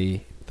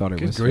really thought it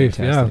Good was grief,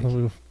 fantastic.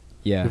 yeah.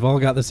 Yeah. We've all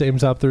got the same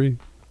top 3.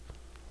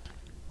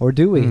 Or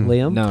do we,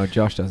 Liam? No,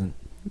 Josh doesn't.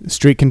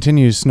 Streak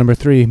continues. Number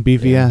 3,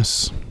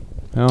 BVS.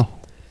 Oh.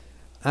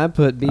 I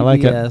put BBS I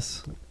like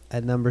it.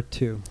 at number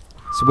 2.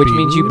 So which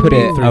means you put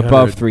it 300.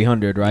 above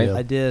 300, right? Yeah.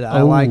 I did.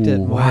 I liked it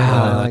more. wow, than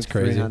I that's liked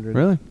crazy. 300.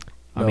 Really?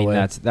 I No mean, way.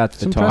 that's the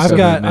Some toss.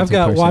 toss-up. I've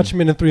got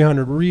Watchmen and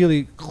 300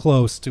 really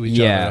close to each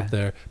Yeah. other up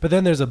there, but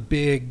then there's a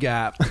big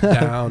gap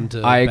down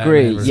to. I Batman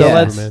agree. versus So Yeah.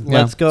 let's Superman.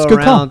 let's go It's a good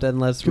call. around and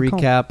let's Good call.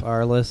 recap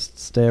our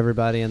lists to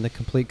everybody in the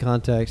complete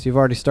context. You've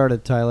already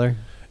started, Tyler.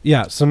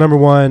 Yeah. So number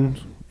 1,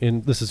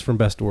 this is from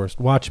best to worst: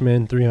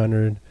 Watchmen,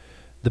 300,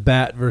 The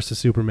Bat versus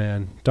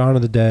Superman, Dawn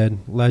of the Dead,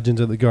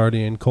 Legends of the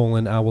Guardian: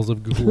 Owls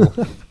of Ghoul,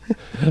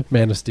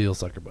 Man of Steel,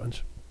 Sucker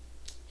Punch.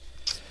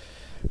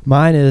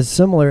 Mine is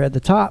similar at the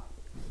top.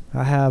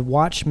 I have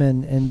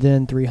Watchmen and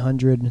then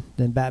 300,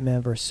 then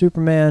Batman vs.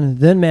 Superman,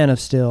 then Man of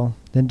Steel,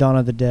 then Dawn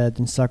of the Dead,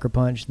 then Sucker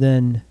Punch,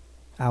 then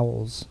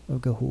Owls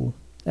of Gahul.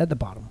 At the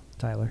bottom,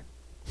 Tyler.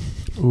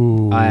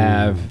 Ooh. I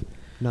have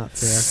Not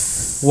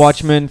fair.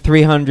 Watchmen,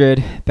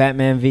 300,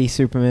 Batman v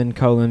Superman: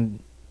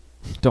 Dawn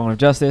of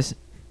Justice,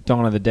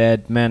 Dawn of the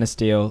Dead, Man of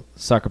Steel,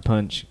 Sucker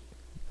Punch,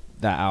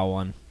 that owl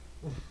one.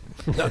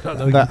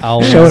 The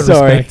owl. Show it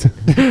Sorry.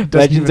 respect.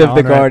 Legends of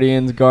the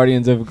Guardians,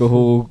 Guardians of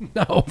Gahul,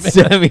 No, man.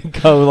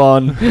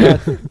 semicolon,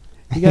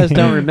 You guys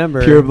don't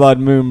remember Pure Blood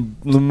Moon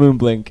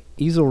Blink.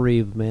 Easel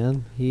Reeve,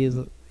 man. He is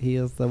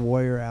the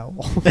warrior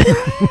owl.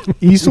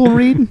 Easel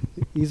Reed?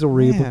 Easel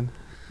Reeve. Man.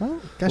 Well,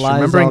 gosh, Lies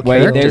remembering all Wait,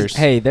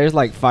 characters. there's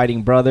like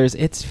fighting brothers.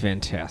 It's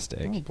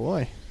fantastic. Oh,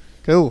 boy.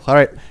 Cool. All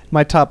right.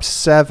 My top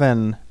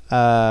 7,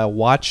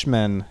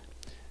 Watchmen,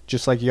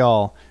 just like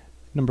y'all.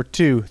 Number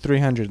 2,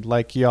 300,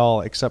 like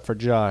y'all, except for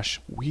Josh.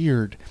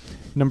 Weird.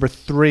 Number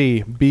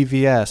 3,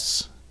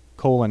 BVS,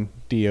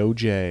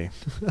 DOJ.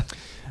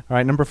 All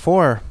right, number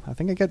 4, I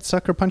think I get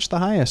Sucker Punch the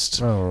highest.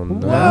 Oh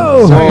no!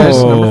 Whoa. Sorry,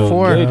 guys, number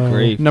 4. Good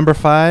grief. Number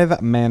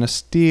 5, Man of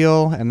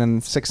Steel, and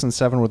then 6 and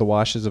 7 were the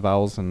washes of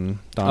Owls and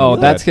Dawn Oh, of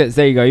the that's Dead. good.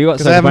 There you go. You got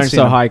 'Cause I Sucker haven't Punch seen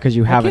so them. high because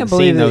you haven't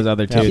believe seen it. those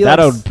other two. Yeah.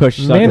 That'll push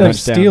Sucker Man of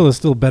Punch down. Steel is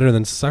still better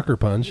than Sucker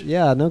Punch.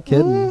 Yeah, no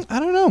kidding. I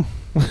don't know.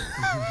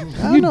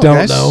 I You know, don't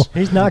guys. know.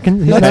 He's not.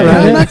 He's That's not right.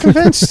 I'm right. not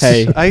convinced.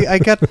 Hey. I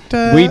got.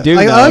 We do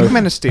I know. like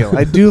Men of Steel.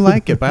 I do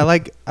like it, but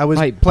I was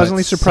Right, but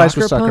pleasantly surprised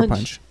with Sucker Sucker Punch?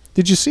 Punch.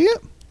 Did you see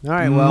it? All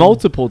right, well,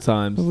 Multiple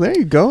times. Well, there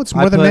you go. It's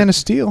I more than put- Man of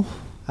Steel.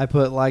 I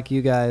put, like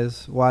you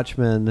guys,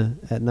 Watchmen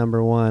at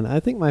number 1.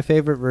 I think my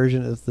favorite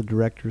version is the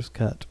director's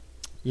cut.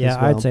 Yeah, as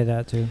well. I'd say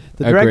that too.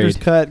 The director's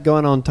Agreed. cut,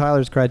 going on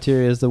Tyler's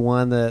criteria, is the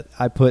one that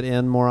I put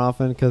in more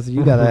often because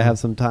you got to have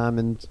some time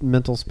and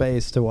mental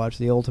space to watch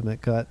the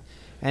ultimate cut.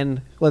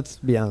 And let's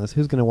be honest,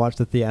 who's going to watch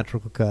the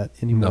theatrical cut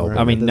anymore? No.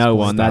 I at mean, this no point?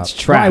 one. That's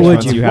Stop. trash. Why would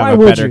once you? you have Why a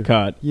would better you?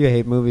 cut. You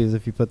hate movies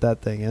if you put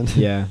that thing in.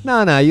 Yeah.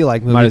 No, you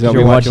like movies. Might as well if be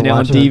you're watching it on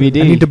Watchmen.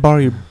 DVD. I need to borrow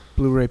your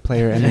Blu-ray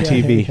player and a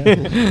TV.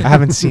 I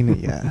haven't seen it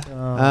yet.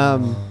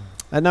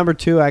 At number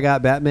 2, I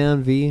got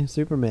Batman v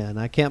Superman.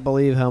 I can't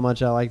believe how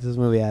much I liked this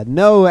movie. I had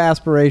no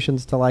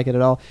aspirations to like it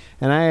at all.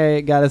 And I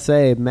got to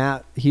say,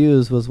 Matt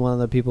Hughes was one of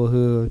the people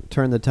who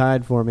turned the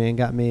tide for me and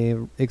got me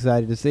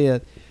excited to see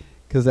it.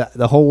 Because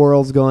the whole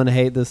world's going to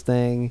hate this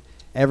thing.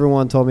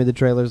 Everyone told me the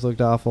trailers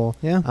looked awful.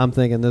 Yeah. I'm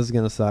thinking this is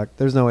going to suck.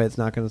 There's no way it's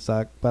not going to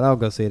suck, but I'll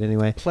go see it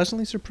anyway.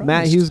 Pleasantly surprised.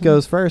 Matt Hughes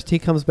goes first. He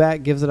comes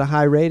back, gives it a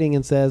high rating,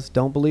 and says,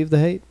 "Don't believe the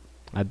hate."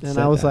 And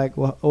I was like,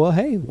 well,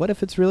 hey, what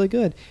if it's really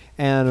good?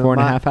 And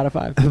 4.5 out of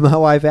 5. my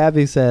wife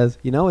Abby says,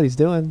 you know what he's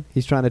doing?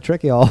 He's trying to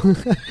trick y'all.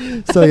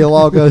 So you'll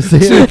all go see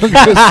it.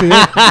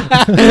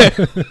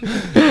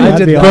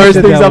 That'd be awesome. First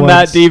Did things that I'm that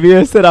once.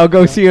 devious that I'll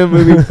go see a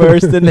movie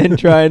first and then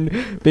try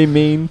and be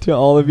mean to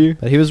all of you.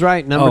 But he was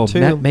right. Number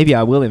 2. Maybe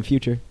I will in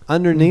future.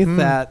 Underneath Mhm.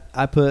 that,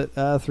 I put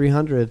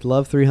 300.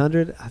 Love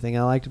 300. I think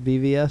I liked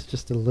BVS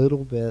just a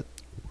little bit.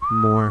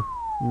 More.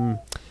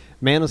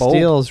 Man of Bold.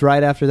 Steel is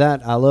right after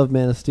that. I love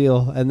Man of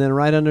Steel. And then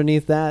right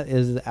underneath that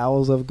is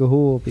Owls of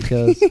Ga'Hoole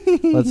because,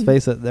 let's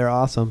face it, they're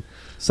awesome.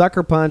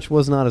 Sucker Punch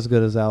was not as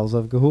good as Owls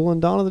of Ga'Hoole,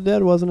 and Dawn of the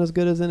Dead wasn't as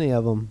good as any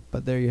of them.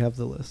 But there you have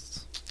the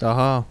lists.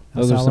 Uh-huh.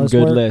 Those That's are how some lists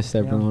good work. lists,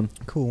 Yeah. everyone.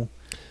 Cool.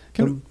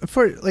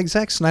 For like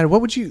Zack Snyder,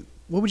 what would you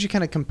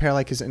kind of compare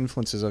like his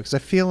influences? Because I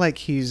feel like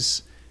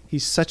he's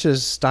such a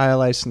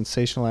stylized,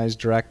 sensationalized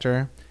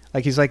director.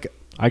 Like he's like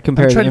I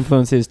compare his trying to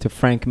influences to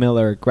Frank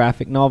Miller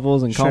graphic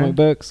novels and Sure. comic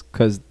books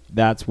because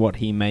that's what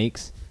he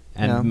makes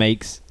and Yeah.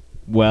 makes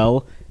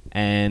well.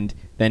 And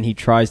then he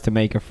tries to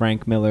make a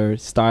Frank Miller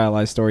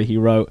stylized story he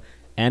wrote,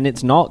 and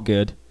it's not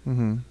good.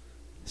 mm-hmm.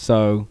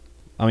 So,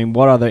 I mean,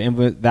 what other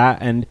influence? That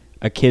and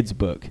a kid's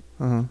book.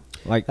 Uh-huh.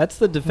 Like, That's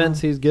the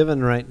defense he's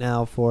given right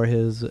now for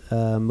his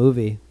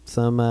movie.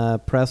 Some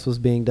press was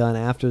being done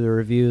after the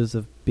reviews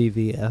of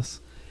BVS,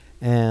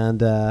 and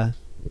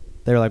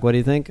they were like, "What do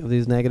you think of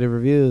these negative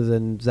reviews?"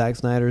 And Zack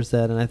Snyder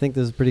said, and I think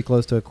this is pretty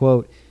close to a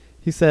quote.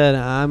 He said,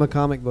 "I'm a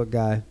comic book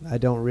guy. I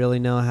don't really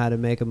know how to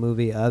make a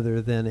movie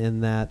other than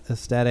in that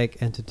aesthetic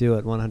and to do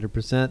it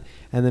 100%."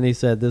 And then he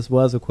said, "This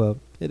was a quote.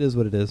 It is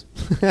what it is."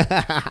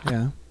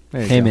 Yeah.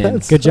 There you hey go. man,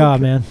 That's Good so job,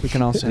 good. man. We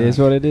can also. it is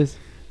what it is.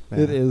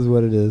 It is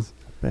what it is.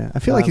 Yeah. I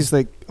feel like he's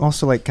like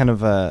also like kind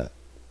of a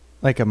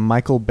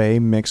Michael Bay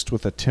mixed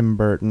with a Tim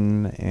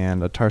Burton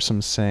and a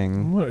Tarsem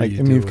Singh. What are Like you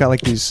I mean, you've got doing?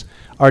 like these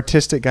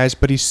artistic guys,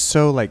 but he's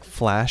so like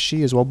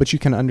flashy as well. But you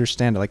can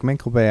understand it. Like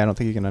Michael Bay, I don't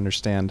think you can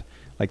understand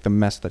like the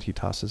mess that he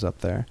tosses up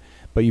there.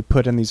 But you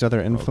put in these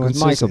other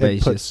influences. Michael it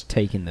Bay's puts- just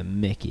taking the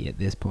mickey at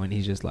this point.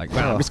 He's just like,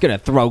 "Wow, I'm just gonna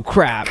throw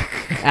crap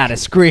at a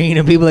screen,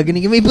 and people are gonna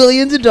give me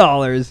billions of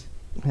dollars."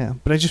 Yeah,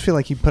 but I just feel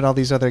like you put all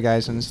these other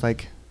guys and it's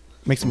like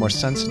makes it more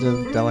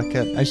sensitive,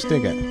 delicate. I just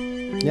dig it.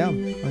 Yeah. I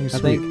think it's I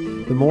sweet.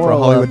 think the For a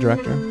moral Hollywood of,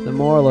 director. the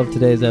moral of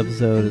today's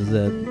episode is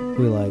that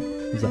we like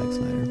Zack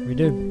Snyder. We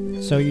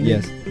do. So unique.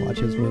 Yes. Watch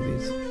his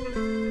movies.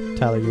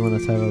 Tyler, you want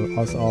us to have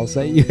us all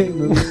say you hate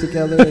movies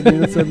together in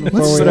unison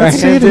before we let's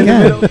say it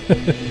again.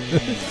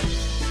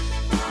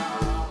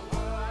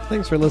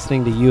 Thanks for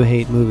listening to You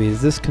Hate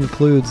Movies. This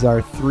concludes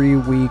our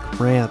 3-week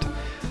rant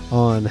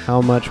on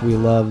how much we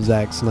love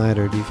Zack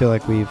Snyder. Do you feel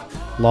like we've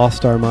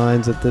lost our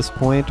minds at this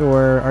point,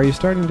 or are you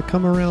starting to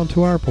come around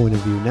to our point of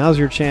view? Now's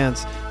your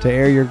chance to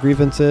air your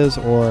grievances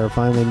or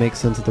finally make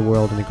sense of the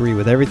world and agree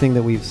with everything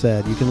that we've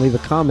said. You can leave a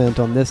comment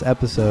on this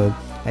episode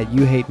at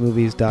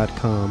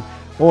youhatemovies.com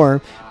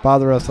or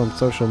bother us on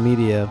social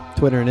media,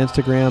 Twitter and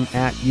Instagram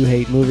at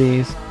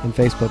YouHateMovies and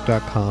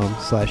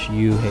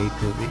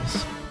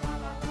Facebook.com/YouHateMovies.